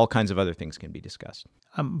 whereas all kinds of other things can be discussed.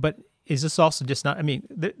 But is this also just not, I mean,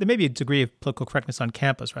 there may be a degree of political correctness on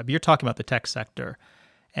campus, right? But you're talking about the tech sector.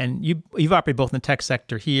 And you've operated both in the tech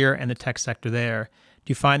sector here and the tech sector there. Do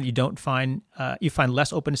you find that you find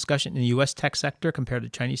less open discussion in the U.S. tech sector compared to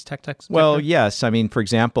Chinese tech sector? Well, yes. I mean, for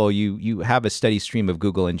example, you have a steady stream of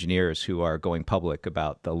Google engineers who are going public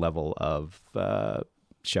about the level of,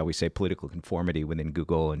 shall we say, political conformity within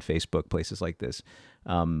Google and Facebook, places like this.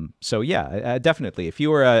 So yeah, definitely. If you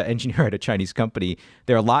were an engineer at a Chinese company,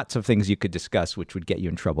 there are lots of things you could discuss which would get you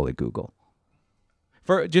in trouble at Google.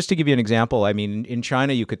 For just to give you an example, I mean, in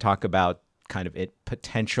China, you could talk about kind of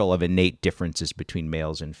potential of innate differences between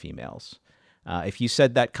males and females. If you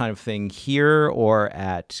said that kind of thing here or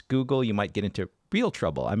at Google, you might get into real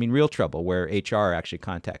trouble. I mean, real trouble where HR actually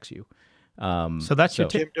contacts you. So that's your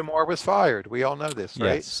Jim Damore was fired. We all know this,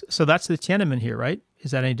 right? Yes. So that's the Tiananmen here, right?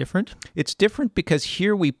 Is that any different? It's different because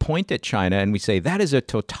here we point at China and we say that is a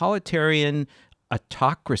totalitarian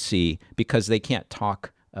autocracy because they can't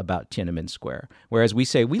talk about Tiananmen Square. Whereas we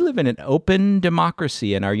say we live in an open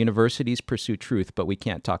democracy and our universities pursue truth, but we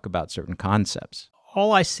can't talk about certain concepts.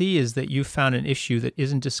 All I see is that you found an issue that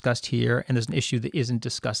isn't discussed here, and there's an issue that isn't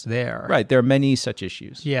discussed there. Right. There are many such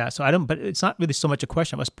issues. Yeah. So but it's not really so much a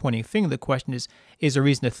question of us pointing a finger. The question is there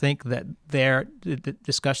reason to think that the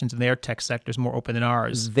discussions in their tech sector is more open than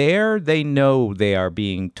ours? There, they know they are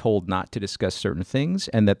being told not to discuss certain things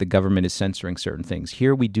and that the government is censoring certain things.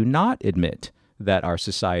 Here, we do not admit that our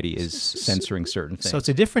society is censoring certain things. So it's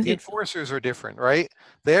a different... The enforcers are different, right?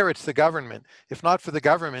 There, it's the government. If not for the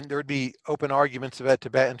government, there would be open arguments about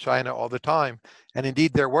Tibet and China all the time. And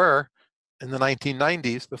indeed, there were in the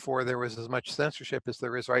 1990s before there was as much censorship as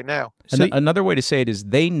there is right now. So another way to say it is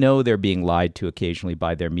they know they're being lied to occasionally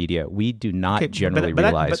by their media. We do not generally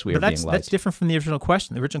realize we are being lied That's different from the original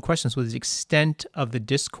question. The original question was the extent of the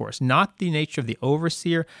discourse, not the nature of the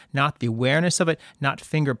overseer, not the awareness of it, not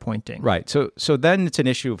finger pointing. Right. So then it's an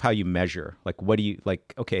issue of how you measure. Like, what do you,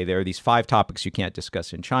 like, okay, there are these 5 topics you can't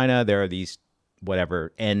discuss in China. There are these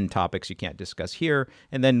whatever N topics you can't discuss here,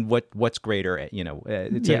 and then what's greater,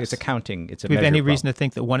 it's accounting. It's a Do we have any measure reason to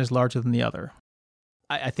think that one is larger than the other?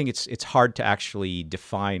 I think it's hard to actually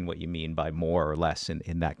define what you mean by more or less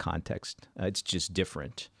in that context. It's just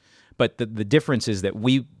different. But the difference is that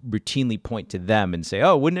we routinely point to them and say,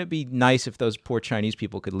 oh, wouldn't it be nice if those poor Chinese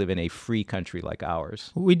people could live in a free country like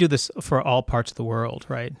ours? We do this for all parts of the world,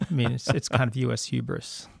 right? I mean, it's kind of U.S.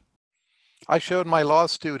 hubris. I showed my law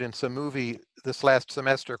students a movie this last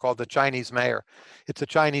semester called The Chinese Mayor. It's a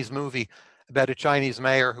Chinese movie about a Chinese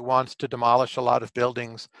mayor who wants to demolish a lot of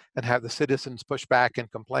buildings and have the citizens push back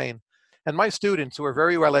and complain. And my students, who are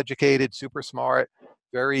very well educated, super smart,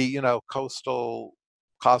 very, coastal,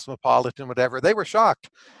 cosmopolitan, whatever, they were shocked.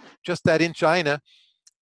 Just that in China,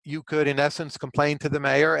 you could, in essence, complain to the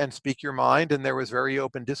mayor and speak your mind, and there was very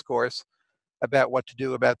open discourse about what to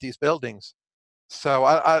do about these buildings. So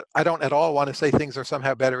I don't at all want to say things are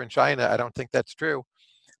somehow better in China. I don't think that's true.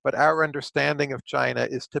 But our understanding of China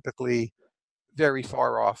is typically very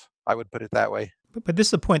far off. I would put it that way. But this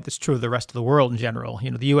is a point that's true of the rest of the world in general.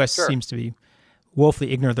 The U.S. Sure. seems to be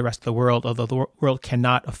woefully ignorant of the rest of the world, although the world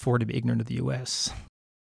cannot afford to be ignorant of the U.S.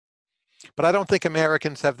 But I don't think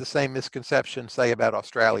Americans have the same misconceptions, say, about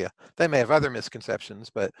Australia. They may have other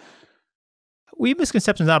misconceptions, but... We have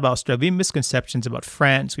misconceptions not about Australia. We have misconceptions about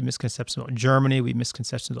France. We have misconceptions about Germany. We have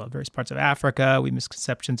misconceptions about various parts of Africa. We have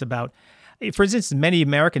misconceptions about, for instance, many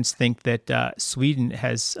Americans think that Sweden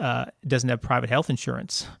doesn't have private health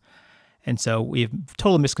insurance. And so we have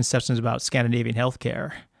total misconceptions about Scandinavian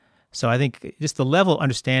healthcare. So I think just the level of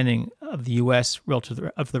understanding of the U.S.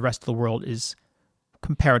 relative of the rest of the world is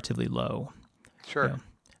comparatively low. Sure.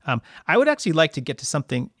 I would actually like to get to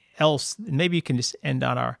something else. Maybe you can just end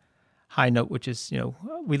on our high note, which is,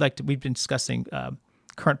 we've been discussing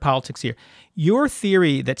current politics here. Your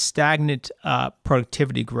theory that stagnant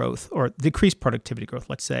productivity growth or decreased productivity growth,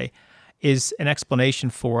 let's say, is an explanation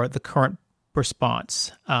for the current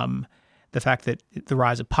response. The fact that the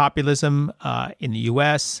rise of populism in the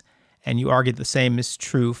U.S., and you argue the same is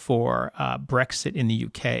true for Brexit in the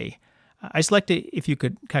U.K. I'd just like to, if you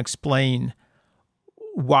could kind of explain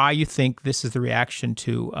why you think this is the reaction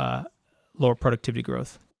to lower productivity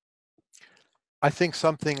growth. I think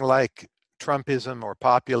something like Trumpism or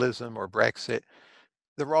populism or Brexit,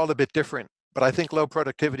 they're all a bit different. But I think low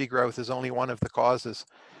productivity growth is only one of the causes.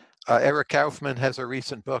 Eric Kaufman has a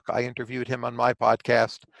recent book. I interviewed him on my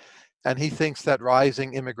podcast, and he thinks that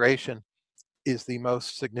rising immigration is the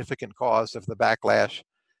most significant cause of the backlash.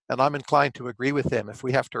 And I'm inclined to agree with him. If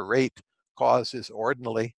we have to rate causes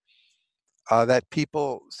ordinally, that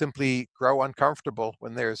people simply grow uncomfortable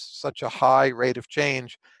when there's such a high rate of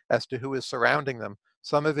change as to who is surrounding them.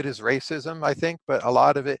 Some of it is racism, I think, but a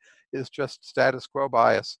lot of it is just status quo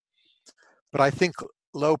bias. But I think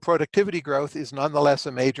low productivity growth is nonetheless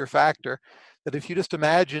a major factor, that if you just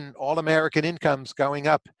imagine all American incomes going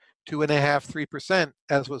up 2.5%, 3%,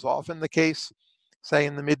 as was often the case, say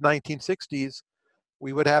in the mid-1960s,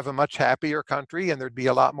 we would have a much happier country and there'd be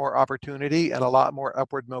a lot more opportunity and a lot more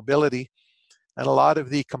upward mobility. And a lot of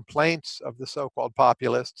the complaints of the so-called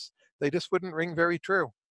populists, they just wouldn't ring very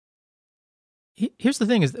true. Here's the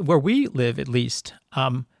thing is, where we live, at least,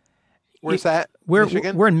 Where's that?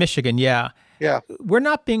 Michigan? We're in Michigan, yeah. Yeah. We're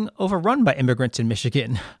not being overrun by immigrants in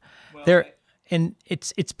Michigan. And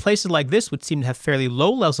it's places like this would seem to have fairly low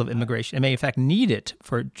levels of immigration and may in fact need it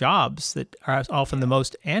for jobs that are often the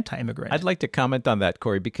most anti-immigrant. I'd like to comment on that,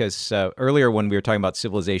 Corey, because earlier when we were talking about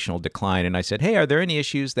civilizational decline, and I said, hey, are there any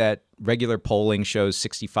issues that regular polling shows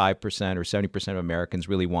 65% or 70% of Americans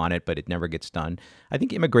really want it, but it never gets done? I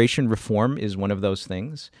think immigration reform is one of those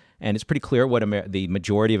things. And it's pretty clear what the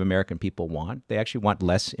majority of American people want. They actually want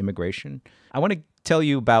less immigration. I want to tell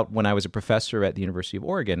you about when I was a professor at the University of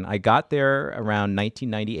Oregon. I got there around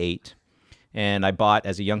 1998, and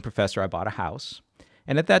as a young professor, I bought a house.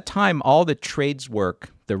 And at that time, all the trades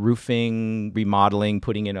work, the roofing, remodeling,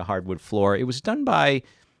 putting in a hardwood floor, it was done by,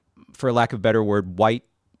 for lack of a better word, white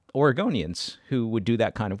Oregonians who would do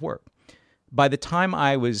that kind of work. By the time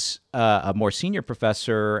I was a more senior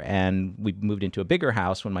professor and we moved into a bigger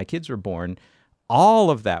house when my kids were born, all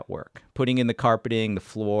of that work, putting in the carpeting, the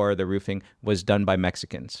floor, the roofing, was done by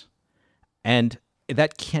Mexicans. And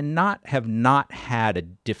that cannot have not had a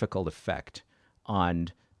difficult effect on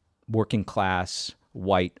working class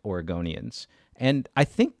white Oregonians. And I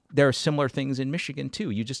think there are similar things in Michigan too.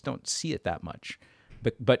 You just don't see it that much.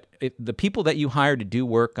 But the people that you hire to do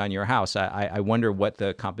work on your house, I wonder what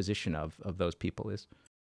the composition of those people is.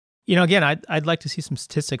 Again, I'd like to see some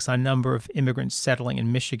statistics on number of immigrants settling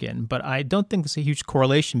in Michigan, but I don't think there's a huge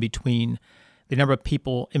correlation between the number of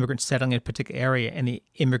immigrants settling in a particular area and the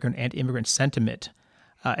anti-immigrant sentiment.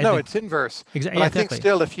 No, it's inverse. Exactly. But I think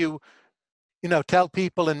still if you tell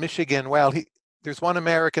people in Michigan, well, there's one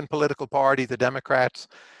American political party, the Democrats,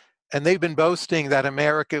 and they've been boasting that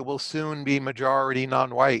America will soon be majority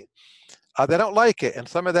non-white. They don't like it. And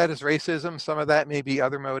some of that is racism. Some of that may be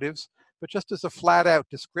other motives. But just as a flat out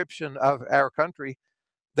description of our country,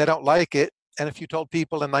 they don't like it. And if you told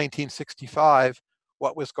people in 1965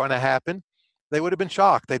 what was going to happen, they would have been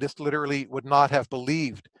shocked. They just literally would not have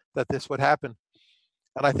believed that this would happen.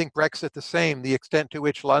 And I think Brexit the same. The extent to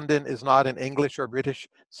which London is not an English or British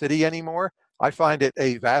city anymore, I find it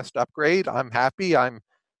a vast upgrade. I'm happy. I'm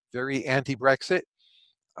very anti-Brexit.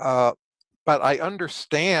 But I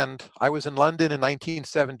understand. I was in London in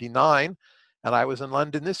 1979, and I was in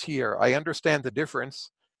London this year. I understand the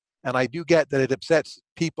difference, and I do get that it upsets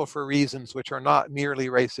people for reasons which are not merely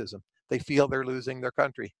racism. They feel they're losing their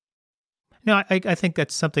country. No, I think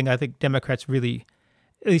that's something I think Democrats really,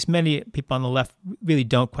 at least many people on the left, really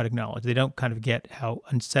don't quite acknowledge. They don't kind of get how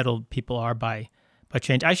unsettled people are by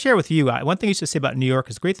change. I share with you, one thing I used to say about New York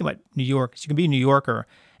is the great thing about New York is you can be a New Yorker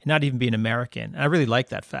and not even be an American. And I really like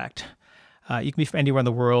that fact. You can be from anywhere in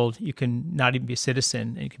the world. You can not even be a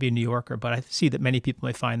citizen, and you can be a New Yorker. But I see that many people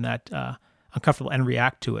may find that uncomfortable and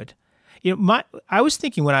react to it. I was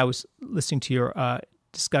thinking when I was listening to your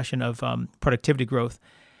discussion of productivity growth,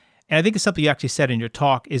 and I think it's something you actually said in your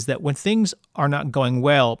talk, is that when things are not going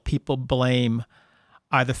well, people blame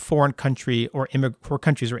either foreign countries or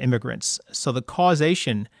immigrants. So the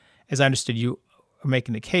causation, as I understood you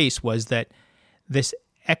making the case, was that this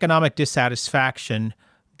economic dissatisfaction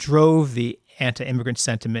drove the anti-immigrant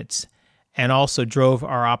sentiments and also drove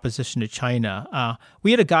our opposition to China.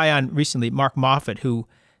 We had a guy on recently, Mark Moffat, who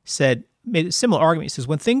made a similar argument. He says,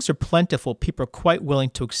 when things are plentiful, people are quite willing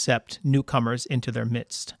to accept newcomers into their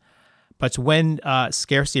midst. But it's when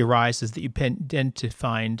scarcity arises that you tend to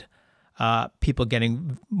find people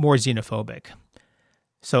getting more xenophobic.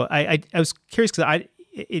 So I was curious because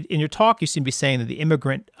in your talk, you seem to be saying that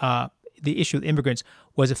the issue with immigrants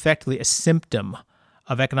was effectively a symptom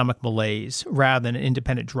of economic malaise rather than an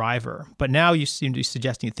independent driver. But now you seem to be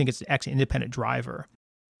suggesting you think it's actually an independent driver.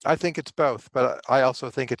 I think it's both, but I also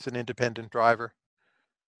think it's an independent driver.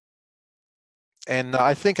 And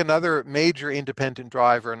I think another major independent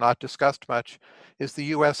driver, not discussed much, is the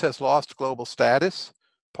U.S. has lost global status,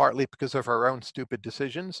 partly because of our own stupid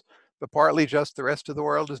decisions, but partly just the rest of the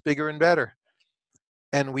world is bigger and better.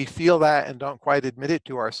 And we feel that and don't quite admit it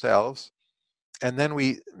to ourselves. And then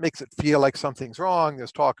makes it feel like something's wrong.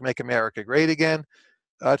 There's talk, make America great again.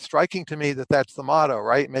 It's striking to me that that's the motto,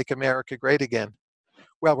 right? Make America great again.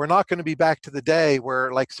 Well, we're not going to be back to the day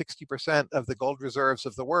where like 60% of the gold reserves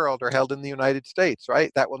of the world are held in the United States,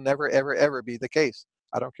 right? That will never, ever, ever be the case.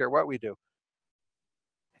 I don't care what we do.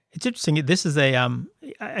 It's interesting. This is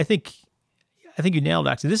I think you nailed it,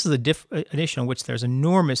 actually. This is an issue in which there's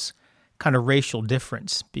enormous kind of racial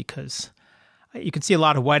difference because you can see a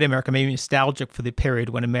lot of white America maybe nostalgic for the period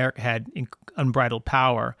when America had unbridled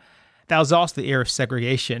power. That was also the era of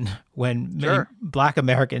segregation when many Black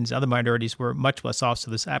Americans, other minorities were much less off,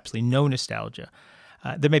 so there's absolutely no nostalgia.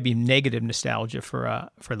 There may be negative nostalgia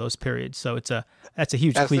for those periods, so that's a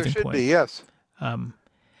huge cleaving point. As there should be, yes.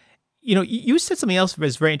 You said something else that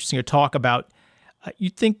was very interesting to talk about. You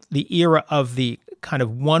think the era of the kind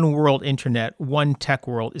of one world internet, one tech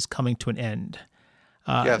world is coming to an end.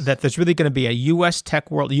 Yes. That there's really going to be a U.S.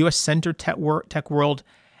 tech world, a U.S.-centered tech world,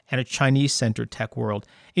 and a Chinese-centered tech world.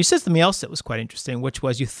 And you said something else that was quite interesting, which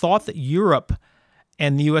was you thought that Europe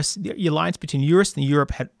and the U.S., the alliance between U.S. and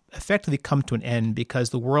Europe had effectively come to an end because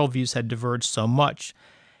the worldviews had diverged so much.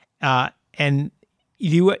 And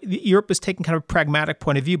Europe was taking kind of a pragmatic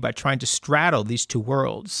point of view by trying to straddle these two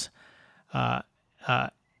worlds. And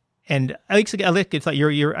I think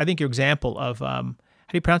your example of how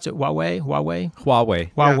do you pronounce it? Huawei.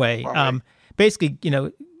 Yeah, Basically,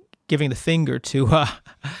 giving the finger to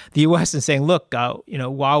the U.S. and saying, look,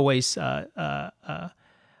 Huawei's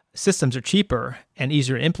systems are cheaper and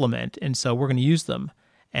easier to implement, and so we're going to use them.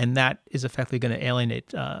 And that is effectively going to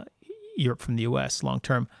alienate Europe from the U.S. long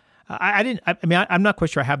term. I'm not quite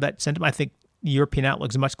sure I have that sentiment. I think the European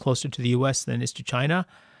outlook is much closer to the U.S. than it is to China.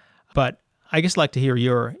 But I just like to hear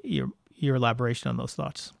your elaboration on those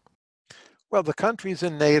thoughts. Well, the countries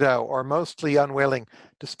in NATO are mostly unwilling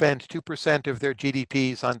to spend 2% of their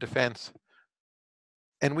GDPs on defense.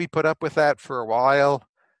 And we put up with that for a while.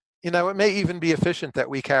 It may even be efficient that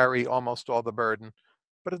we carry almost all the burden.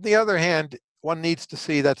 But on the other hand, one needs to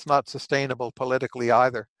see that's not sustainable politically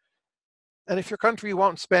either. And if your country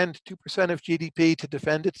won't spend 2% of GDP to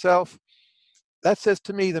defend itself, that says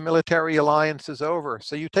to me the military alliance is over.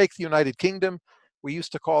 So you take the United Kingdom, we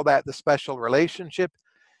used to call that the special relationship.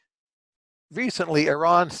 Recently,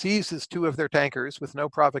 Iran seizes 2 of their tankers with no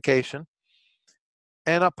provocation.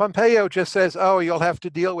 And Pompeo just says, oh, you'll have to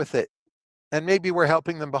deal with it. And maybe we're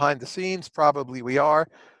helping them behind the scenes, probably we are.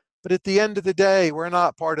 But at the end of the day, we're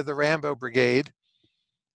not part of the Rambo Brigade.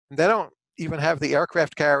 And they don't even have the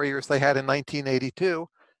aircraft carriers they had in 1982.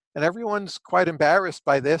 And everyone's quite embarrassed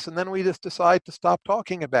by this. And then we just decide to stop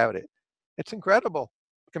talking about it. It's incredible.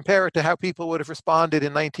 Compare it to how people would have responded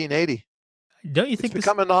in 1980. Don't you think it's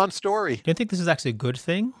become a non-story? Do you think this is actually a good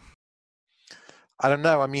thing? I don't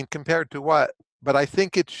know. I mean, compared to what? But I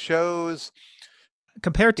think it shows,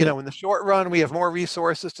 compared to, in the short run, we have more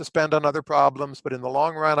resources to spend on other problems. But in the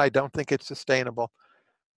long run, I don't think it's sustainable.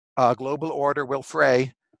 Global order will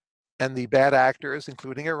fray, and the bad actors,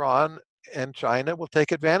 including Iran and China, will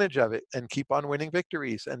take advantage of it and keep on winning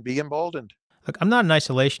victories and be emboldened. Look, I'm not an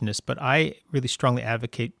isolationist, but I really strongly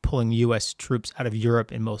advocate pulling U.S. troops out of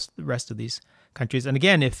Europe and most of the rest of these countries. And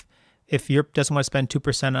again, if Europe doesn't want to spend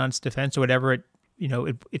 2% on its defense or whatever,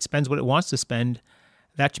 it spends what it wants to spend,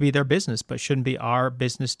 that should be their business, but shouldn't be our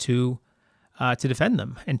business to defend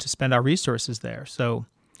them and to spend our resources there. So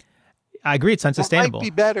I agree, it's unsustainable. It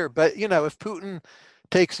might be better, but if Putin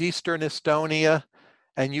takes Eastern Estonia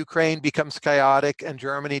and Ukraine becomes chaotic and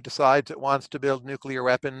Germany decides it wants to build nuclear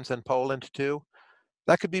weapons and Poland too,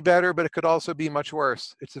 that could be better, but it could also be much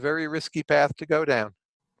worse. It's a very risky path to go down.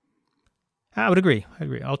 I would agree.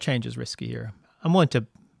 All change is risky here. I'm willing to.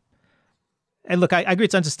 And look, I agree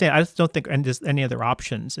it's unsustainable. I just don't think there's any other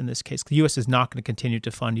options in this case. The U.S. is not going to continue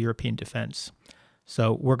to fund European defense.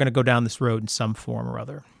 So we're going to go down this road in some form or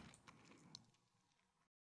other.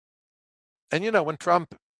 And when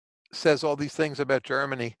Trump says all these things about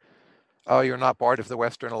Germany, oh, you're not part of the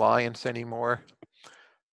Western Alliance anymore.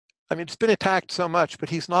 I mean, it's been attacked so much, but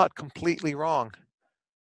he's not completely wrong.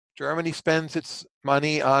 Germany spends its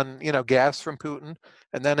money on, gas from Putin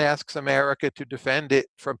and then asks America to defend it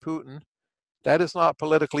from Putin. That is not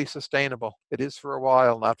politically sustainable. It is for a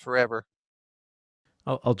while, not forever.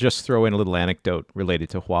 I'll just throw in a little anecdote related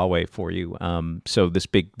to Huawei for you. So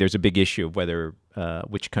there's a big issue of whether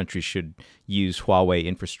which countries should use Huawei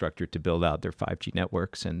infrastructure to build out their 5G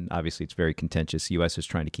networks, and obviously it's very contentious. The U.S. is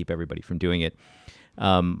trying to keep everybody from doing it.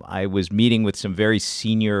 I was meeting with some very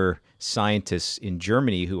senior scientists in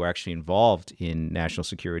Germany who are actually involved in national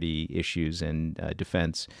security issues and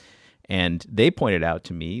defense, and they pointed out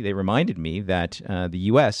to me, they reminded me that the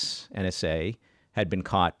U.S. NSA had been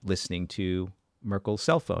caught listening to Merkel's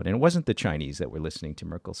cell phone. And it wasn't the Chinese that were listening to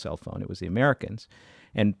Merkel's cell phone. It was the Americans.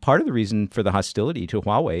 And part of the reason for the hostility to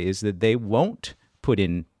Huawei is that they won't put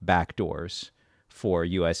in backdoors for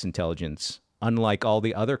U.S. intelligence, unlike all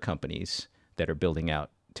the other companies that are building out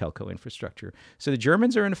telco infrastructure. So the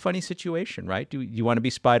Germans are in a funny situation, right? Do you want to be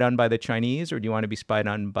spied on by the Chinese or do you want to be spied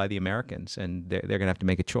on by the Americans? And they're going to have to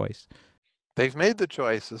make a choice. They've made the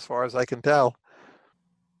choice, as far as I can tell.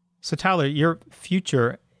 So Tyler, your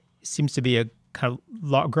future seems to be a kind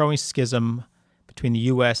of growing schism between the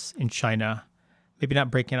U.S. and China, maybe not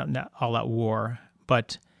breaking out all-out war,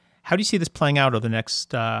 but how do you see this playing out over the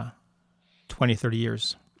next 20, 30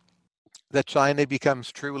 years? That China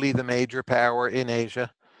becomes truly the major power in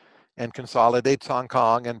Asia, and consolidates Hong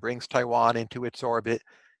Kong and brings Taiwan into its orbit,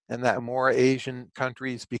 and that more Asian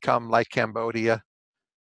countries become like Cambodia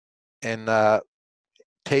and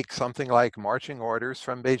take something like marching orders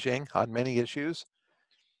from Beijing on many issues,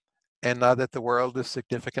 and that the world is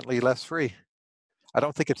significantly less free. I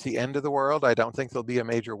don't think it's the end of the world. I don't think there'll be a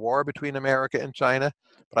major war between America and China,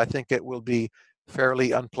 but I think it will be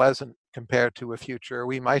fairly unpleasant compared to a future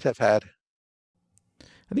we might have had.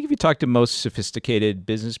 I think if you talk to most sophisticated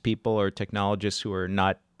business people or technologists who are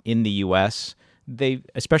not in the US, they,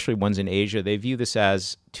 especially ones in Asia, they view this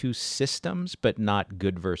as two systems, but not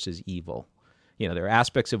good versus evil. You know, there are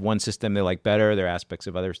aspects of one system they like better, there are aspects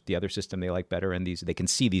of the other system they like better, and they can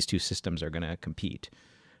see these two systems are going to compete.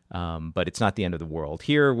 But it's not the end of the world.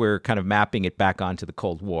 Here, we're kind of mapping it back onto the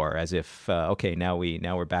Cold War, as if okay, now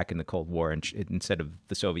we're back in the Cold War, and instead of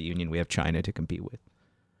the Soviet Union, we have China to compete with.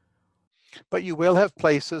 But you will have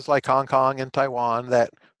places like Hong Kong and Taiwan that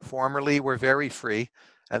formerly were very free,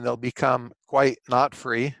 and they'll become quite not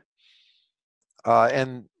free.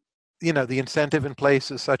 And you know, the incentive in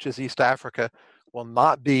places such as East Africa will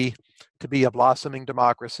not be to be a blossoming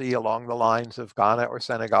democracy along the lines of Ghana or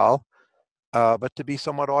Senegal, but to be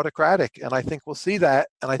somewhat autocratic. And I think we'll see that,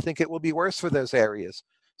 and I think it will be worse for those areas.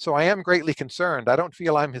 So I am greatly concerned. I don't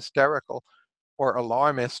feel I'm hysterical or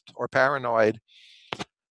alarmist or paranoid,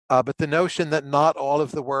 but the notion that not all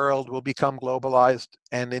of the world will become globalized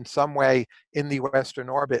and in some way in the Western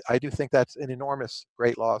orbit, I do think that's an enormous,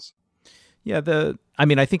 great loss. Yeah,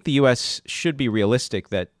 I think the U.S. should be realistic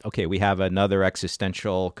that, okay, we have another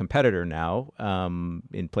existential competitor now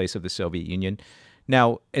in place of the Soviet Union.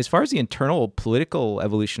 Now, as far as the internal political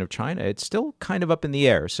evolution of China, it's still kind of up in the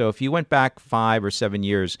air. So if you went back 5 or 7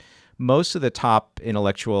 years, most of the top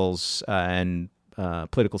intellectuals and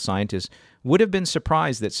political scientists would have been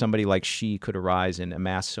surprised that somebody like Xi could arise and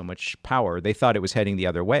amass so much power. They thought it was heading the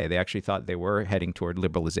other way. They actually thought they were heading toward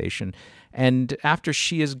liberalization. And after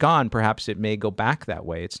Xi is gone, perhaps it may go back that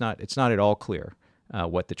way. It's not at all clear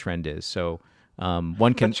what the trend is. So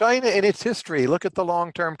one can. But China, in its history, look at the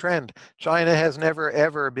long-term trend. China has never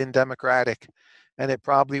ever been democratic, and it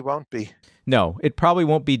probably won't be. No, it probably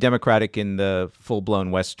won't be democratic in the full-blown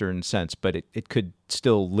Western sense, but it could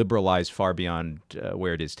still liberalize far beyond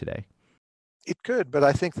where it is today. It could, but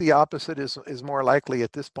I think the opposite is more likely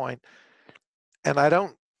at this point. And I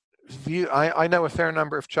don't view, I know a fair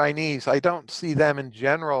number of Chinese. I don't see them in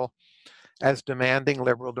general as demanding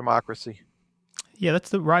liberal democracy. Yeah, that's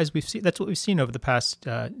the rise we've seen. That's what we've seen over the past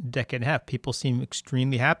decade and a half. People seem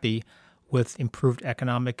extremely happy with improved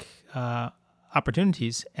economic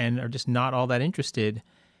opportunities and are just not all that interested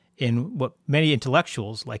in what many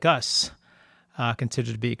intellectuals like us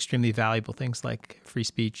consider to be extremely valuable things like free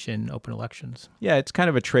speech and open elections. Yeah, it's kind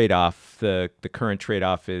of a trade-off. The current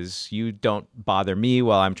trade-off is you don't bother me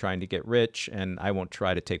while I'm trying to get rich, and I won't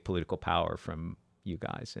try to take political power from you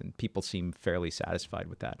guys. And people seem fairly satisfied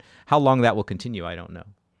with that. How long that will continue, I don't know.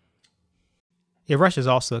 Yeah, Russia's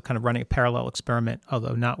also kind of running a parallel experiment,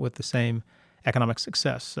 although not with the same economic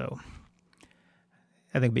success. So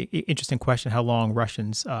I think it'd be an interesting question how long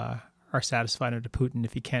Russians are satisfied under Putin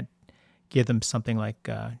if he can't give them something like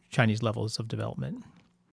Chinese levels of development.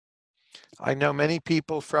 I know many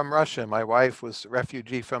people from Russia. My wife was a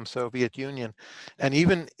refugee from Soviet Union. And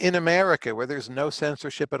even in America, where there's no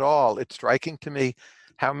censorship at all, it's striking to me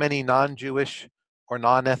how many non-Jewish or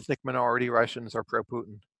non-ethnic minority Russians are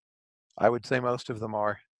pro-Putin. I would say most of them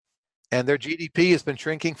are. And their GDP has been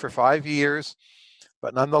shrinking for 5 years,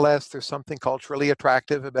 but nonetheless, there's something culturally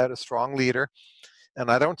attractive about a strong leader. And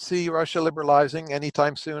I don't see Russia liberalizing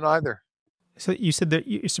anytime soon either. So you said that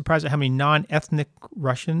you're surprised at how many non-ethnic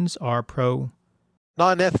Russians are pro?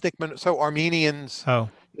 Non-ethnic, so Armenians,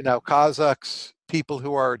 Kazakhs, people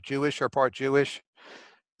who are Jewish or part Jewish,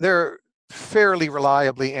 they're fairly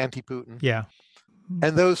reliably anti-Putin. Yeah.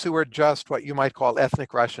 And those who are just what you might call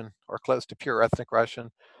ethnic Russian or close to pure ethnic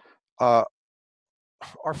Russian are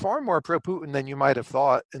far more pro-Putin than you might have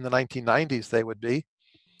thought in the 1990s they would be.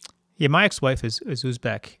 Yeah, my ex-wife is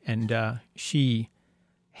Uzbek, and she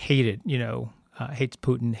hated, hates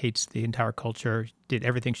Putin, hates the entire culture, did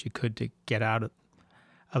everything she could to get out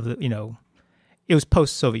of the, it was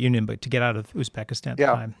post-Soviet Union, but to get out of Uzbekistan at the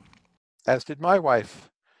time. As did my wife.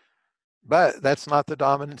 But that's not the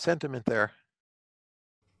dominant sentiment there.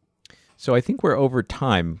 So I think we're over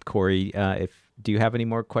time, Corey. Do you have any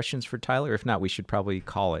more questions for Tyler? If not, we should probably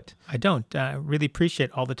call it. I don't. I really appreciate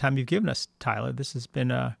all the time you've given us, Tyler. This has been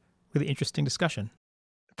a really interesting discussion.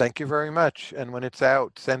 Thank you very much. And when it's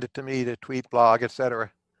out, send it to me to tweet, blog,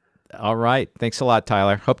 etc. All right. Thanks a lot,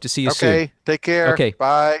 Tyler. Hope to see you soon. Okay. Take care. Okay.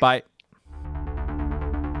 Bye. Bye.